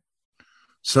fan.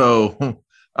 So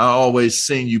I always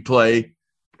seen you play,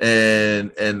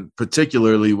 and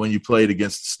particularly when you played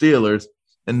against the Steelers.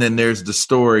 And then there's the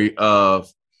story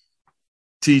of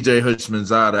TJ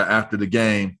Houshmandzadeh after the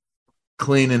game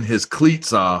cleaning his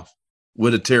cleats off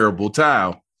with a terrible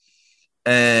towel.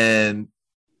 And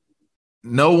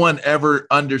no one ever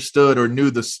understood or knew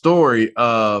the story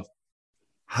of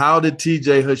how did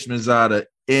TJ Houshmandzadeh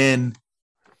in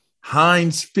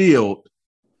Heinz Field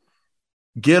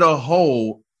get a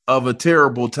hold of a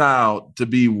terrible towel to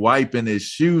be wiping his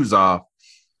shoes off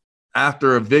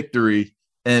after a victory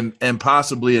and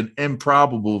possibly an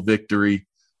improbable victory.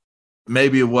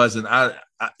 Maybe it wasn't.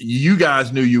 You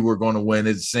guys knew you were going to win,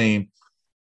 it seemed.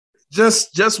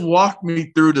 Just walk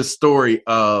me through the story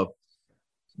of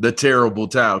the terrible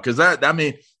towel, because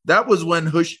that was when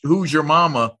Who's Your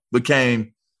Mama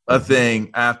became a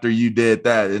thing after you did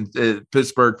that, and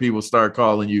Pittsburgh people started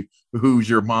calling you Who's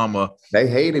Your Mama. They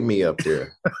hated me up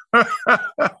there.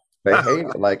 They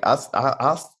hated, like,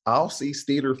 I'll see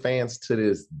Steeler fans to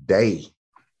this day,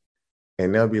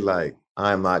 and they'll be like,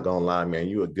 "I'm not gonna lie, man,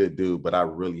 you a good dude, but I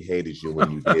really hated you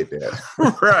when you did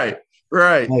that."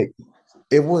 Right. Like,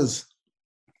 it was,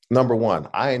 number one,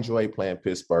 I enjoy playing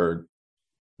Pittsburgh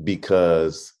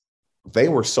because they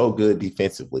were so good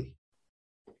defensively,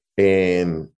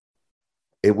 and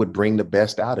it would bring the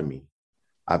best out of me.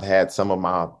 I've had some of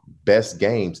my best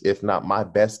games, if not my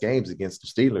best games, against the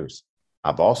Steelers.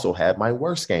 I've also had my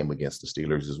worst game against the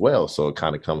Steelers as well, so it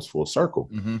kind of comes full circle.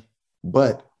 Mm-hmm.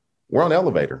 But we're on the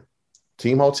elevator,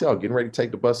 team hotel, getting ready to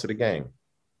take the bus to the game.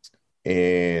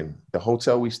 And the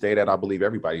hotel we stayed at, I believe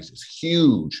everybody's is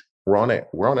huge. We're on the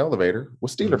elevator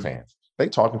with Steeler fans. They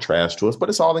talking trash to us, but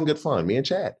it's all in good fun, me and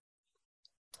Chad.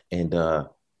 And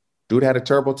dude had a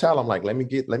terrible towel. I'm like, let me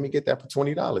get that for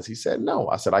 $20. He said, no.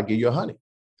 I said, I'll give you $100.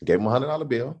 I gave him $100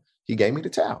 bill. He gave me the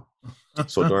towel.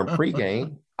 So during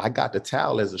pregame, I got the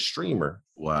towel as a streamer.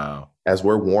 Wow. As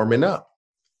we're warming up.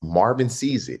 Marvin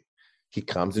sees it. He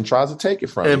comes and tries to take it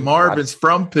from me. And Marvin's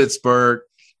from Pittsburgh,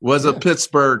 was a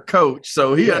Pittsburgh coach,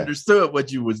 so he understood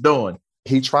what you was doing.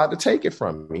 He tried to take it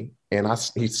from me, and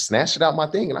he snatched it out my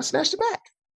thing, and I snatched it back.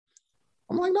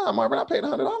 I'm like, nah, Marvin, I paid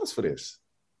 $100 for this.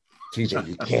 TJ,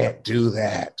 you can't do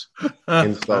that.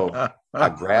 And so I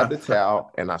grabbed the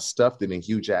towel, and I stuffed it in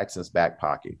Hugh Jackson's back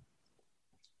pocket.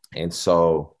 And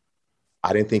so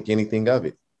I didn't think anything of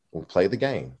it. We play the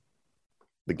game.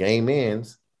 The game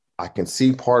ends. I can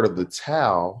see part of the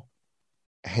towel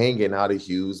hanging out of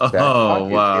Hugh's back pocket.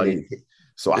 Wow.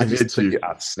 So I just took it.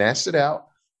 I snatched it out,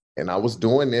 and I was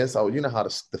doing this. You know how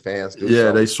the fans do. Yeah,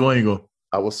 so they swing them.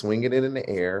 I was swinging it in the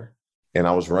air, and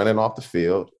I was running off the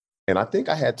field. And I think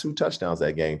I had 2 touchdowns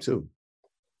that game too.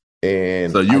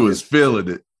 And so you was feeling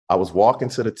it. I was walking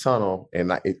to the tunnel,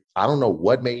 and I don't know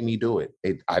what made me do it.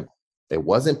 It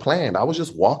wasn't planned. I was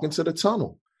just walking to the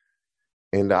tunnel,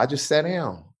 and I just sat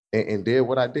down and did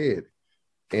what I did.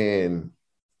 And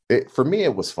for me,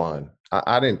 it was fun.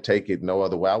 I didn't take it no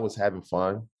other way. I was having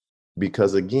fun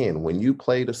because, again, when you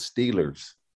play the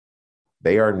Steelers,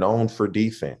 they are known for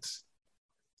defense.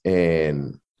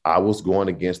 And I was going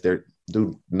against their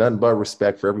dude, nothing but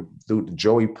respect for every dude.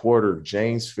 Joey Porter,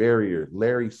 James Ferrier,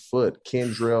 Larry Foote,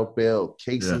 Kendrell Bell,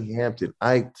 Casey Hampton,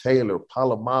 Ike Taylor,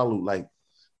 Palomalu. Like,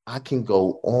 I can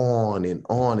go on and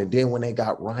on. And then when they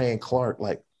got Ryan Clark,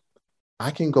 like, I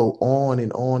can go on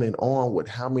and on and on with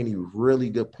how many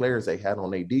really good players they had on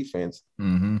their defense.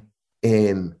 Mm-hmm.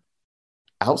 And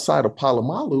outside of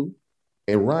Palomalu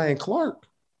and Ryan Clark,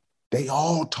 they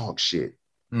all talk shit.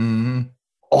 Mm-hmm.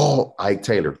 All Ike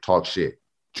Taylor talk shit.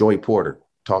 Joey Porter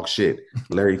talk shit.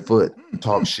 Larry Foote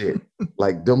talk shit.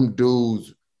 Like, them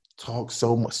dudes talk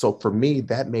so much. So for me,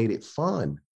 that made it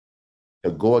fun to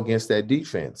go against that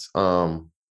defense.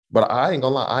 But I ain't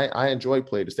gonna lie, I enjoy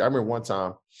playing this. I remember one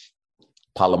time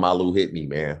Palomalu hit me,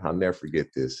 man. I'll never forget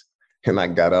this. And I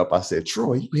got up, I said,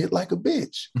 Troy, you hit like a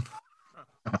bitch.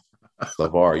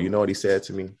 LeVar, you know what he said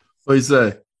to me? What he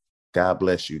say? God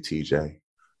bless you, TJ.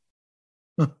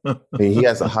 And he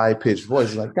has a high-pitched voice.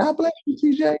 He's like, God bless you,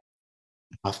 TJ.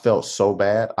 I felt so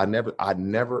bad. I never,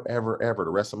 ever, ever, the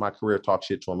rest of my career talk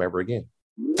shit to him ever again.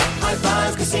 High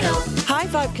Five Casino. High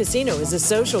Five Casino is a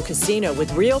social casino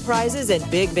with real prizes and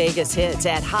big Vegas hits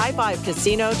at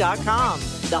highfivecasino.com.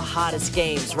 The hottest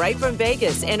games right from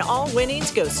Vegas, and all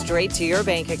winnings go straight to your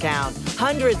bank account.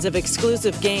 Hundreds of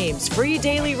exclusive games, free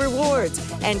daily rewards,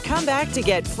 and come back to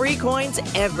get free coins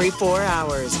every 4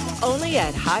 hours. Only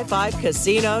at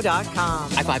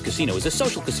highfivecasino.com. High Five Casino is a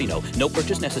social casino. No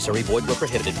purchase necessary. Void where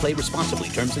prohibited. Play responsibly.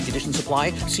 Terms and conditions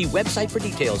apply. See website for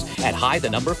details at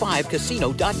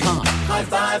high5casino.com. High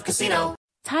Five Casino.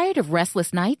 Tired of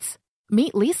restless nights?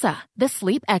 Meet Lisa, the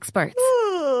sleep experts.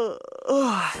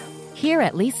 Here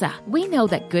at Lisa, we know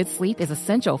that good sleep is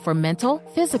essential for mental,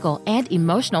 physical, and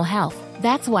emotional health.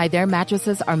 That's why their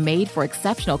mattresses are made for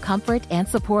exceptional comfort and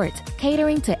support,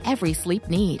 catering to every sleep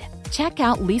need. Check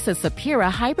out Lisa's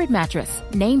Sapira Hybrid Mattress,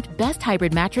 named Best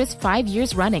Hybrid Mattress 5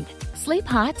 years running. Sleep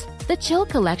hot? The Chill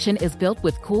Collection is built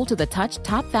with cool-to-the-touch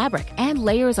top fabric and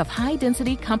layers of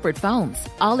high-density comfort foams,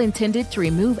 all intended to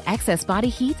remove excess body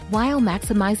heat while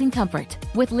maximizing comfort.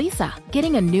 With Lisa,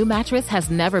 getting a new mattress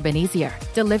has never been easier.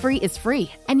 Delivery is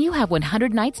free, and you have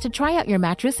 100 nights to try out your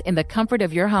mattress in the comfort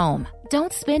of your home.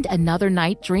 Don't spend another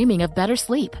night dreaming of better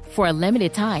sleep. For a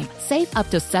limited time, save up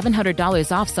to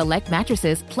 $700 off select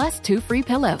mattresses plus 2 free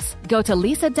pillows. Go to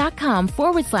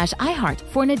lisa.com/iHeart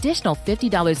for an additional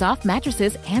 $50 off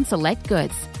mattresses and select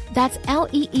goods. That's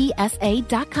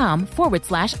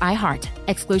LEESA.com/iHeart.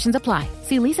 Exclusions apply.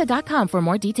 See lisa.com for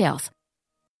more details.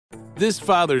 This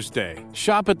Father's Day,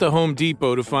 shop at the Home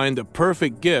Depot to find the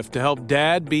perfect gift to help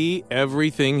Dad be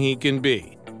everything he can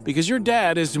be. Because your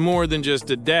dad is more than just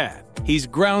a dad. He's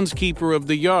groundskeeper of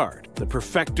the yard, the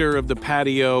perfecter of the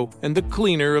patio, and the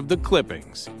cleaner of the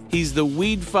clippings. He's the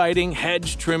weed-fighting,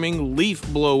 hedge-trimming,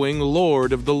 leaf-blowing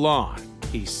lord of the lawn.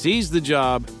 He sees the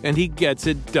job, and he gets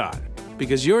it done.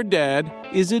 Because your dad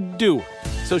is a doer.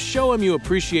 So show him you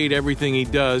appreciate everything he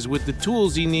does with the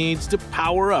tools he needs to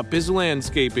power up his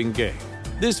landscaping game.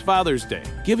 This Father's Day,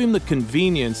 give him the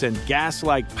convenience and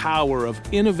gas-like power of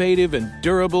innovative and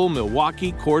durable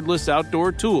Milwaukee cordless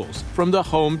outdoor tools from the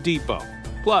Home Depot.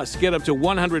 Plus, get up to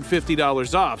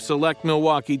 $150 off select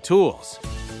Milwaukee tools.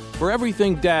 For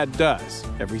everything Dad does,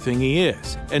 everything he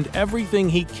is, and everything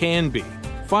he can be,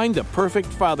 find the perfect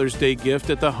Father's Day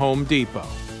gift at the Home Depot.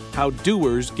 How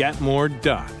doers get more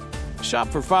done. Shop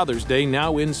for Father's Day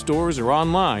now in stores or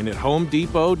online at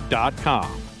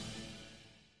homedepot.com.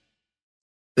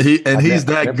 He's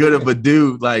that good of a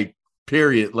dude, like,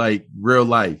 period, like real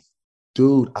life.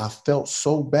 Dude, I felt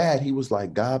so bad. He was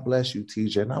like, "God bless you,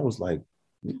 TJ." And I was like,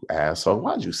 "You asshole,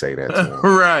 why'd you say that to him?"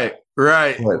 Right.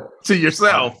 But, to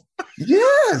yourself.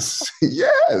 Yes.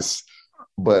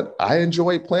 But I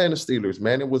enjoyed playing the Steelers,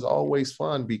 man. It was always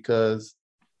fun because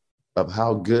of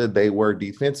how good they were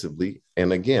defensively.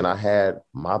 And again, I had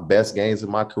my best games of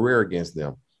my career against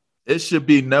them. It should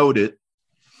be noted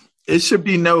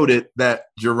that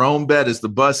Jerome Bettis, the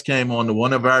bus came on to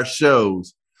one of our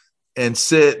shows and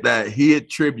said that he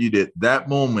attributed that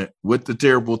moment with the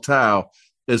terrible towel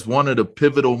as one of the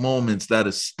pivotal moments that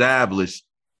established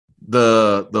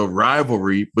the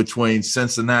rivalry between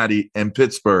Cincinnati and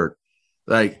Pittsburgh.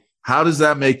 Like, how does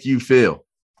that make you feel?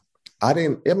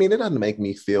 It doesn't make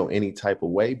me feel any type of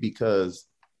way because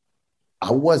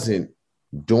I wasn't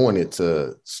doing it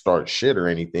to start shit or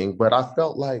anything, but I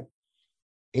felt like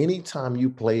anytime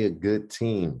you play a good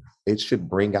team, it should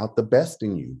bring out the best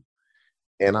in you.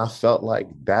 And I felt like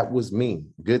that was me.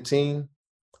 Good team,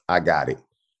 I got it.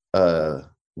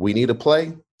 We need to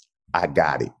play, I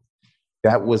got it.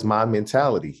 That was my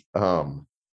mentality.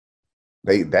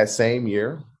 That same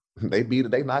year,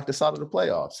 they knocked us out of the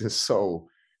playoffs. And so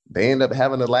they end up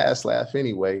having the last laugh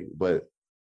anyway. But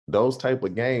those type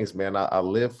of games, man, I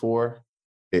live for.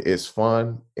 It's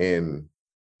fun. And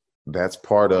that's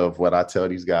part of what I tell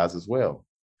these guys as well.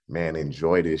 Man,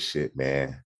 enjoy this shit,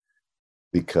 man,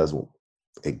 because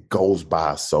it goes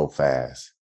by so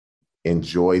fast.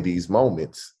 Enjoy these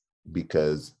moments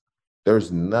because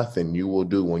there's nothing you will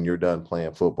do when you're done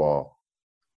playing football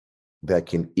that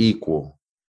can equal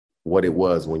what it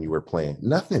was when you were playing.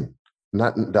 Nothing.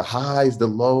 Not the highs, the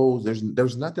lows.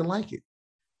 There's nothing like it.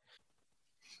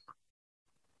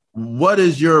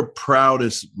 What's your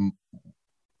proudest moment?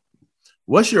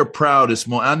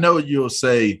 I know you'll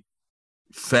say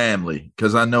family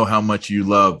because I know how much you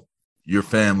love your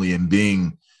family and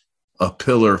being a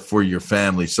pillar for your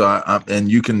family. So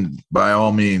and you can by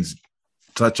all means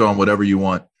touch on whatever you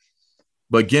want,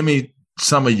 but give me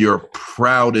some of your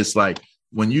proudest, like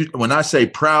when I say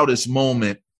proudest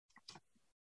moment,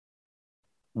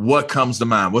 what comes to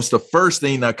mind? What's the first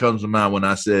thing that comes to mind when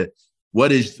I said,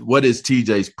 what is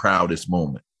TJ's proudest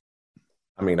moment?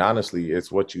 I mean, honestly,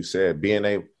 it's what you said, being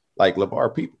able, like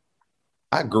LeVar, people,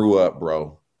 I grew up,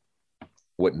 bro,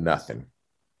 with nothing.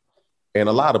 And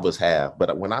a lot of us have.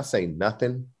 But when I say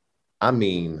nothing, I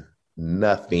mean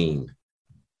nothing.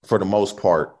 For the most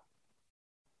part,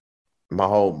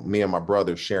 me and my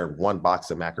brother sharing one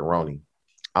box of macaroni.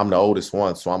 I'm the oldest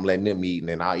one, so I'm letting them eat, and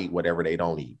then I'll eat whatever they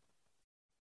don't eat.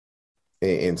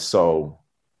 And so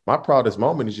my proudest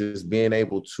moment is just being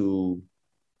able to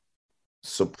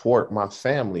support my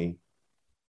family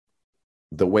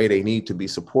the way they need to be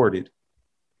supported,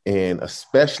 and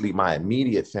especially my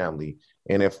immediate family.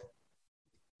 And if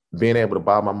being able to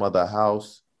buy my mother a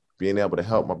house, being able to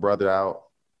help my brother out,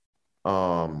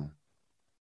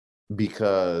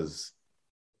 because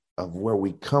of where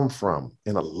we come from.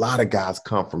 And a lot of guys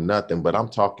come from nothing, but I'm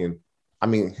talking, I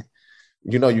mean,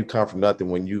 you come from nothing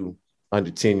when you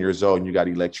under 10 years old and you got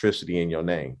electricity in your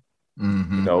name,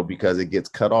 because it gets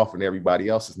cut off in everybody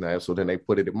else's name. So then they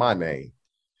put it in my name.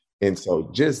 And so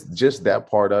just that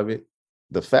part of it,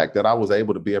 the fact that I was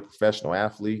able to be a professional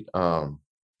athlete, I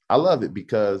love it,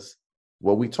 because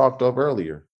what we talked of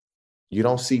earlier, you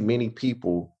don't see many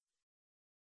people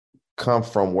come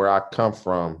from where I come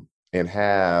from and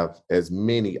have as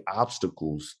many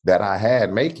obstacles that I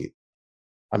had make it.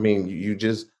 I mean, you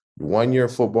just 1 year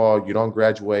of football, you don't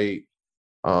graduate,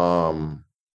 you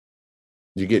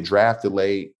get drafted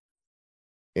late,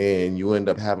 and you end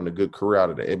up having a good career out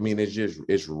of that. I mean,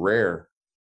 it's rare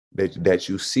that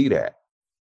you see that.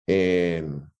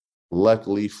 And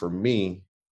luckily for me,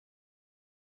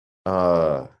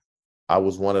 I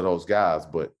was one of those guys,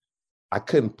 but I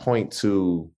couldn't point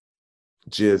to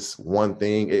just one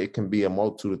thing. It can be a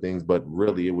multitude of things, but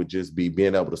really it would just be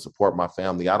being able to support my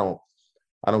family. I don't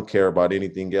care about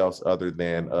anything else other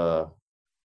than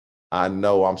I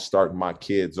know I'm starting my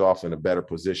kids off in a better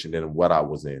position than what I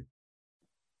was in.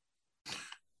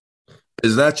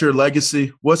 Is that your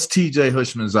legacy? What's TJ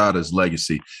Houshmandzadeh's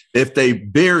legacy? If they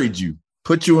buried you,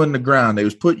 put you in the ground, they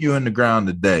was put you in the ground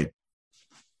today,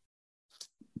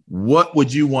 what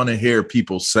would you want to hear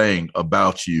people saying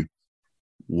about you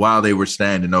while they were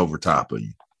standing over top of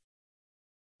you?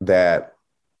 That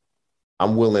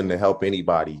I'm willing to help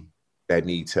anybody that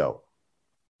needs help.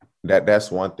 That's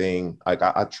one thing. Like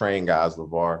I train guys,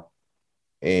 LeVar,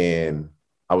 and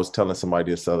I was telling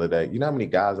somebody this other day, you know how many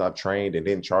guys I've trained and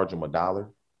didn't charge them $1?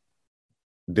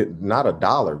 Not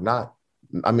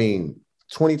 $1,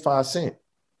 25 cents.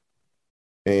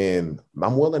 And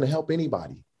I'm willing to help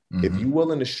anybody. Mm-hmm. If you're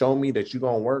willing to show me that you're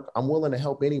going to work, I'm willing to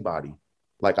help anybody.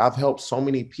 Like I've helped so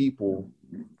many people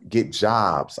get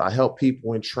jobs. I help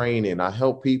people in training. I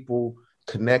help people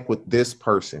connect with this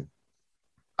person.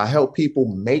 I help people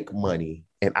make money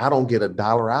and I don't get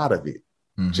 $1 out of it.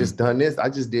 Mm-hmm. Just done this. I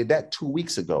just did that 2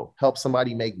 weeks ago. Help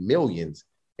somebody make millions,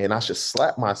 and I should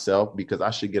slap myself because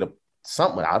I should get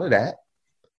something out of that.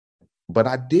 But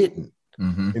I didn't.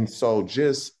 Mm-hmm. And so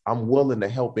I'm willing to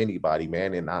help anybody,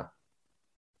 man.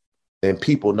 And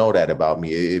people know that about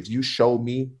me. If you show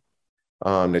me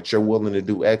that you're willing to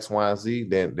do X, Y, and Z,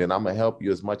 then I'm gonna help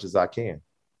you as much as I can.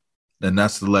 And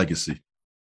that's the legacy.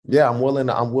 Yeah, I'm willing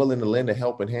to lend a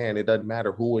helping hand. It doesn't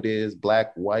matter who it is,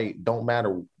 black, white, don't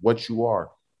matter what you are.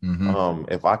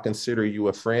 Mm-hmm. If I consider you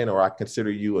a friend or I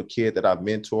consider you a kid that I've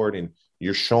mentored and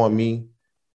you're showing me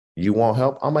you want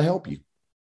help, I'm gonna help you.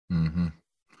 Mm-hmm.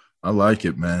 I like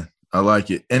it, man. I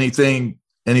like it. Anything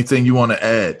you want to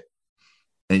add?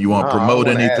 And you want to promote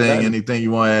anything you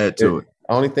want to add to it?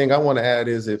 The only thing I want to add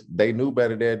is if they knew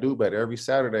better, they'd do better. Every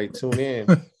Saturday, tune in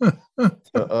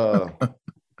to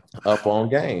Up On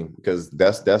Game, because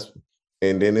that's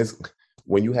and then it's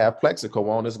when you have Plexico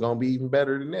on, it's gonna be even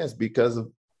better than this because of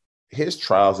his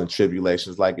trials and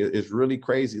tribulations. Like it's really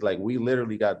crazy. Like we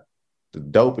literally got the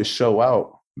dopest show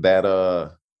out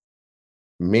that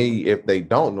many, if they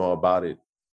don't know about it,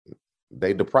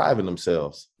 they depriving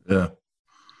themselves.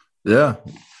 Yeah.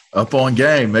 Up On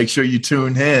Game. Make sure you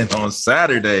tune in on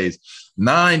Saturdays,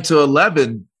 9 to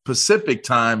 11 Pacific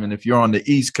time. And if you're on the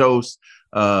East Coast,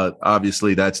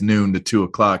 obviously that's noon to 2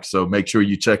 o'clock. So make sure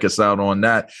you check us out on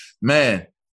that. Man,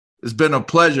 it's been a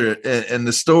pleasure. And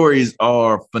the stories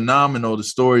are phenomenal. The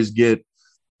stories get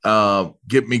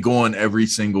me going every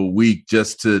single week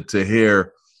just to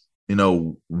hear,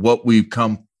 what we've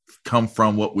come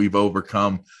from, what we've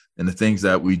overcome, and the things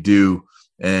that we do.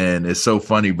 And it's so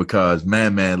funny because Lil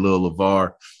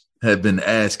LeVar had been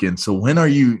asking, so when are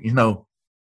you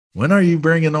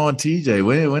bringing on TJ?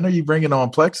 When are you bringing on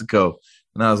Plexico?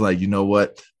 And I was like, you know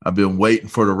what? I've been waiting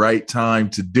for the right time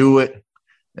to do it.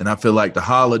 And I feel like the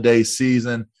holiday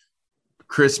season,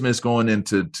 Christmas going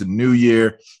into New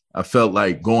Year, I felt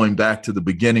like going back to the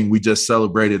beginning. We just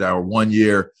celebrated our 1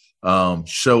 year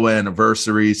show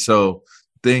anniversary. So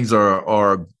things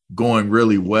are going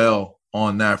really well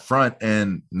on that front.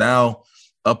 And now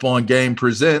Up On Game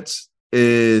Presents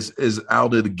is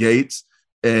out of the gates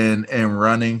and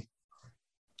running.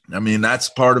 I mean, that's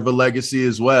part of a legacy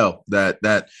as well,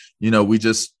 that we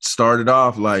just started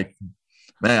off like,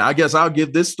 man, I guess I'll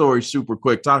give this story super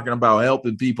quick, talking about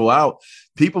helping people out.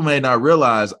 People may not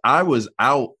realize I was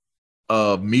out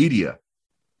of media.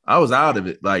 I was out of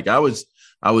it. Like I was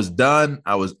done.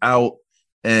 I was out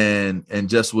and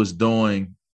just was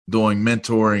doing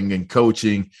mentoring and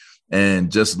coaching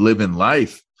and just living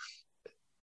life.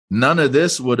 None of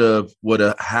this would have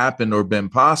happened or been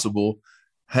possible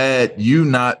had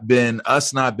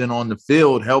us not been on the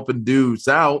field helping dudes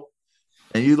out.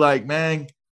 And you like, man,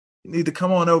 you need to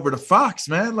come on over to Fox,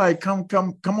 man. Like, come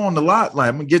on the lot. Like,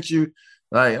 I'm gonna get you.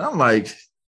 Like, and I'm like,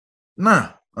 nah,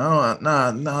 I'm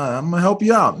gonna help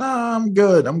you out. Nah, I'm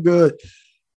good.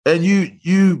 And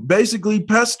you basically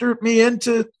pestered me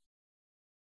into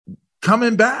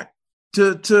coming back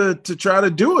to try to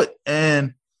do it.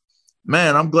 And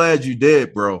man, I'm glad you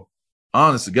did, bro.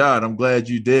 Honest to God, I'm glad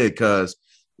you did, because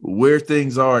where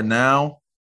things are now,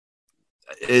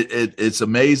 it's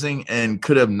amazing and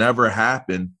could have never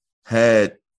happened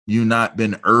had you not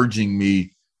been urging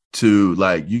me to,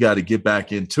 like, you got to get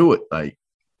back into it. Like,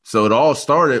 so it all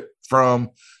started from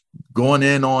going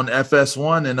in on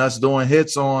FS1 and us doing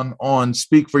hits on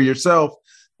Speak for Yourself.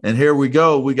 And here we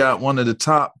go. We got one of the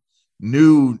top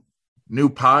new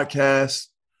podcasts.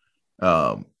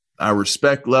 Our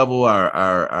respect level,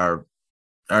 our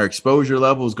exposure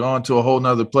level has gone to a whole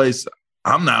nother place.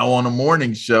 I'm now on a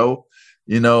morning show,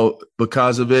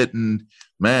 because of it. And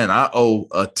man, I owe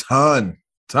a ton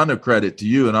of credit to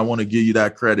you. And I want to give you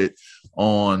that credit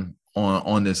on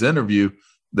this interview.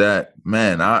 That,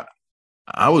 man,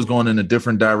 I was going in a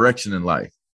different direction in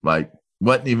life. Like,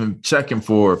 wasn't even checking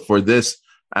for this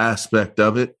aspect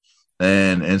of it.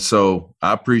 And so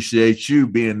I appreciate you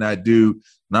being that dude,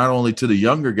 not only to the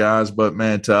younger guys, but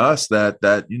man, to us that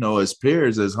as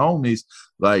peers, as homies,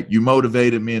 like, you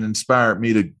motivated me and inspired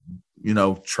me to,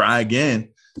 try again.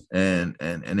 And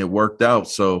it worked out.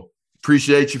 So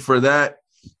appreciate you for that.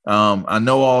 I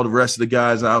know all the rest of the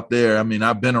guys out there. I mean,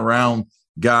 I've been around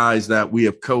guys that we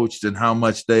have coached and how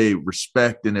much they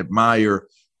respect and admire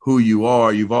who you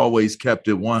are. You've always kept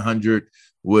it 100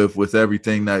 with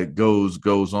everything that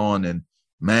goes on. And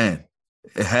man,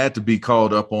 it had to be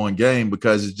called Up On Game,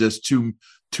 because it's just too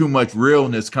much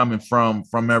realness coming from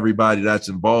everybody that's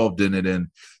involved in it.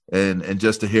 And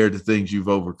just to hear the things you've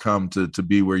overcome to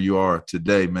be where you are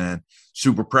today, man,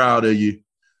 super proud of you.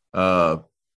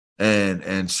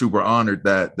 And super honored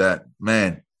that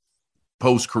man,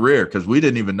 post-career, because we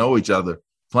didn't even know each other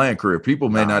playing career. People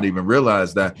may not even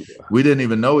realize that we didn't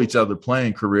even know each other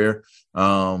playing career.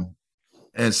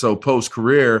 And so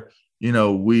post-career,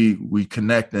 we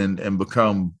connect and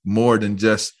become more than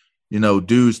just,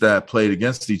 dudes that played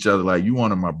against each other. Like, you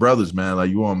one of my brothers, man.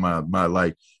 Like, you one of my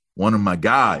like one of my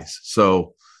guys.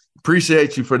 So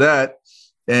appreciate you for that.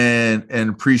 And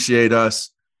appreciate us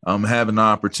having the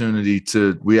opportunity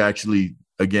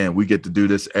we get to do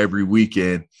this every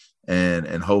weekend.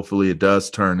 And hopefully it does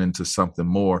turn into something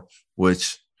more,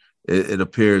 which it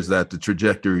appears that the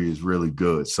trajectory is really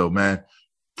good. So, man,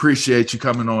 appreciate you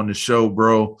coming on the show,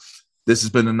 bro. This has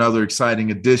been another exciting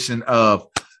edition of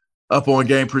Up On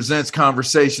Game Presents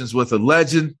Conversations with a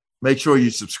Legend. Make sure you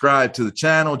subscribe to the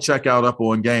channel. Check out Up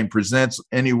On Game Presents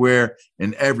anywhere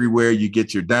and everywhere you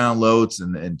get your downloads,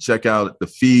 and check out the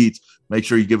feeds. Make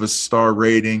sure you give us a star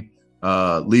rating,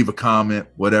 leave a comment,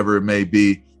 whatever it may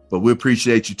be. But we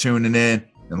appreciate you tuning in.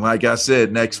 And like I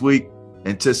said, next week,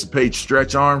 anticipate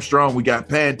Stretch Armstrong. We got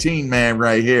Pantene Man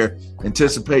right here.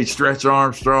 Anticipate Stretch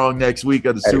Armstrong next week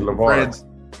of the Super Friends.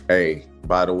 Hey,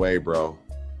 by the way, bro,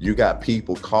 you got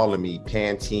people calling me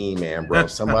Pantene Man, bro.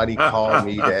 Somebody called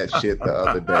me that shit the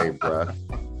other day, bro.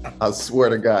 I swear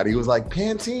to God, he was like,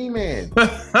 Pantene Man.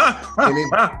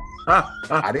 And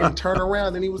I didn't turn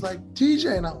around, and he was like,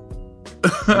 TJ, and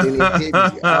then he hit me.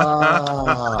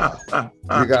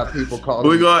 You got people calling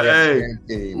me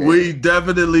Pantene, man. We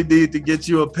definitely need to get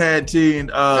you a Pantene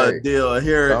deal, a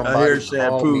hair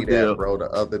shampoo deal. That, bro, the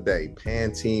other day,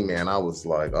 Pantene Man. I was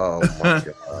like, oh my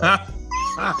God.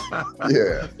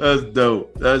 Yeah, that's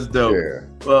dope. Yeah.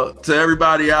 Well, to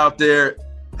everybody out there,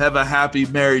 have a happy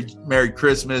Merry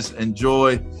Christmas.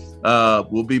 Enjoy.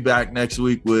 We'll be back next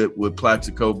week with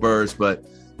Plaxico Burress, but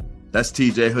that's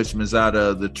TJ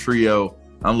Houshmandzadeh, the trio.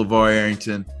 I'm LeVar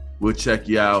Arrington. We'll check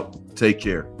you out. Take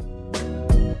care.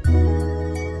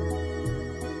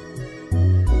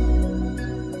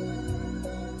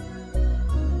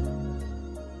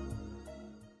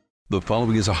 The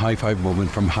following is a high five moment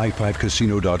from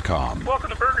highfivecasino.com. Welcome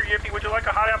to Burger Yippee. Would you like a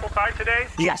hot apple pie today?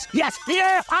 Yes,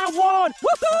 yeah, I won!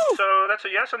 Woohoo! So that's a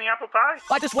yes on the apple pie?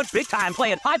 I just went big time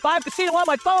playing High Five Casino on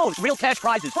my phone. Real cash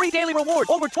prizes, free daily rewards,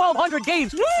 over 1,200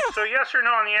 games. Yeah! So yes or no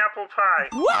on the apple pie?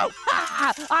 Whoa!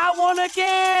 I won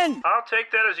again! I'll take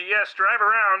that as a yes. Drive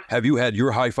around. Have you had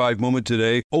your high five moment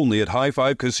today? Only at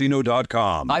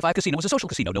highfivecasino.com. High Five Casino is a social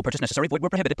casino. No purchase necessary. Void where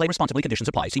prohibited. Play responsibly. Conditions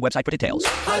apply. See website for details.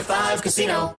 High Five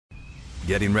Casino.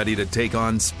 Getting ready to take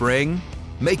on spring?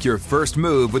 Make your first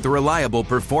move with the reliable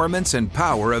performance and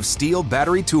power of Steel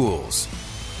battery tools.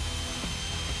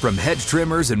 From hedge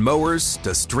trimmers and mowers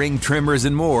to string trimmers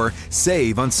and more,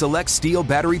 save on select Steel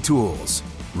battery tools.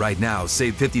 Right now,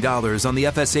 save $50 on the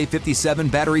FSA 57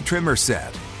 battery trimmer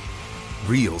set.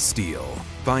 Real Steel.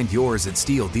 Find yours at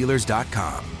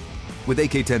SteelDealers.com. With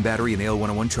AK-10 battery and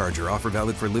AL101 charger, offer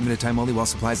valid for limited time only while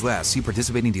supplies last. See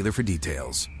participating dealer for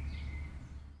details.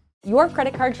 Your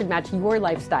credit card should match your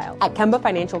lifestyle. At Kemba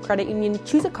Financial Credit Union,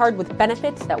 choose a card with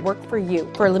benefits that work for you.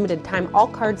 For a limited time, all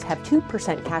cards have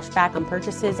 2% cash back on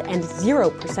purchases and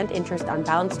 0% interest on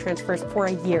balance transfers for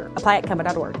a year. Apply at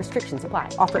Kemba.org. Restrictions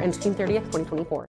apply. Offer ends June 30th, 2024.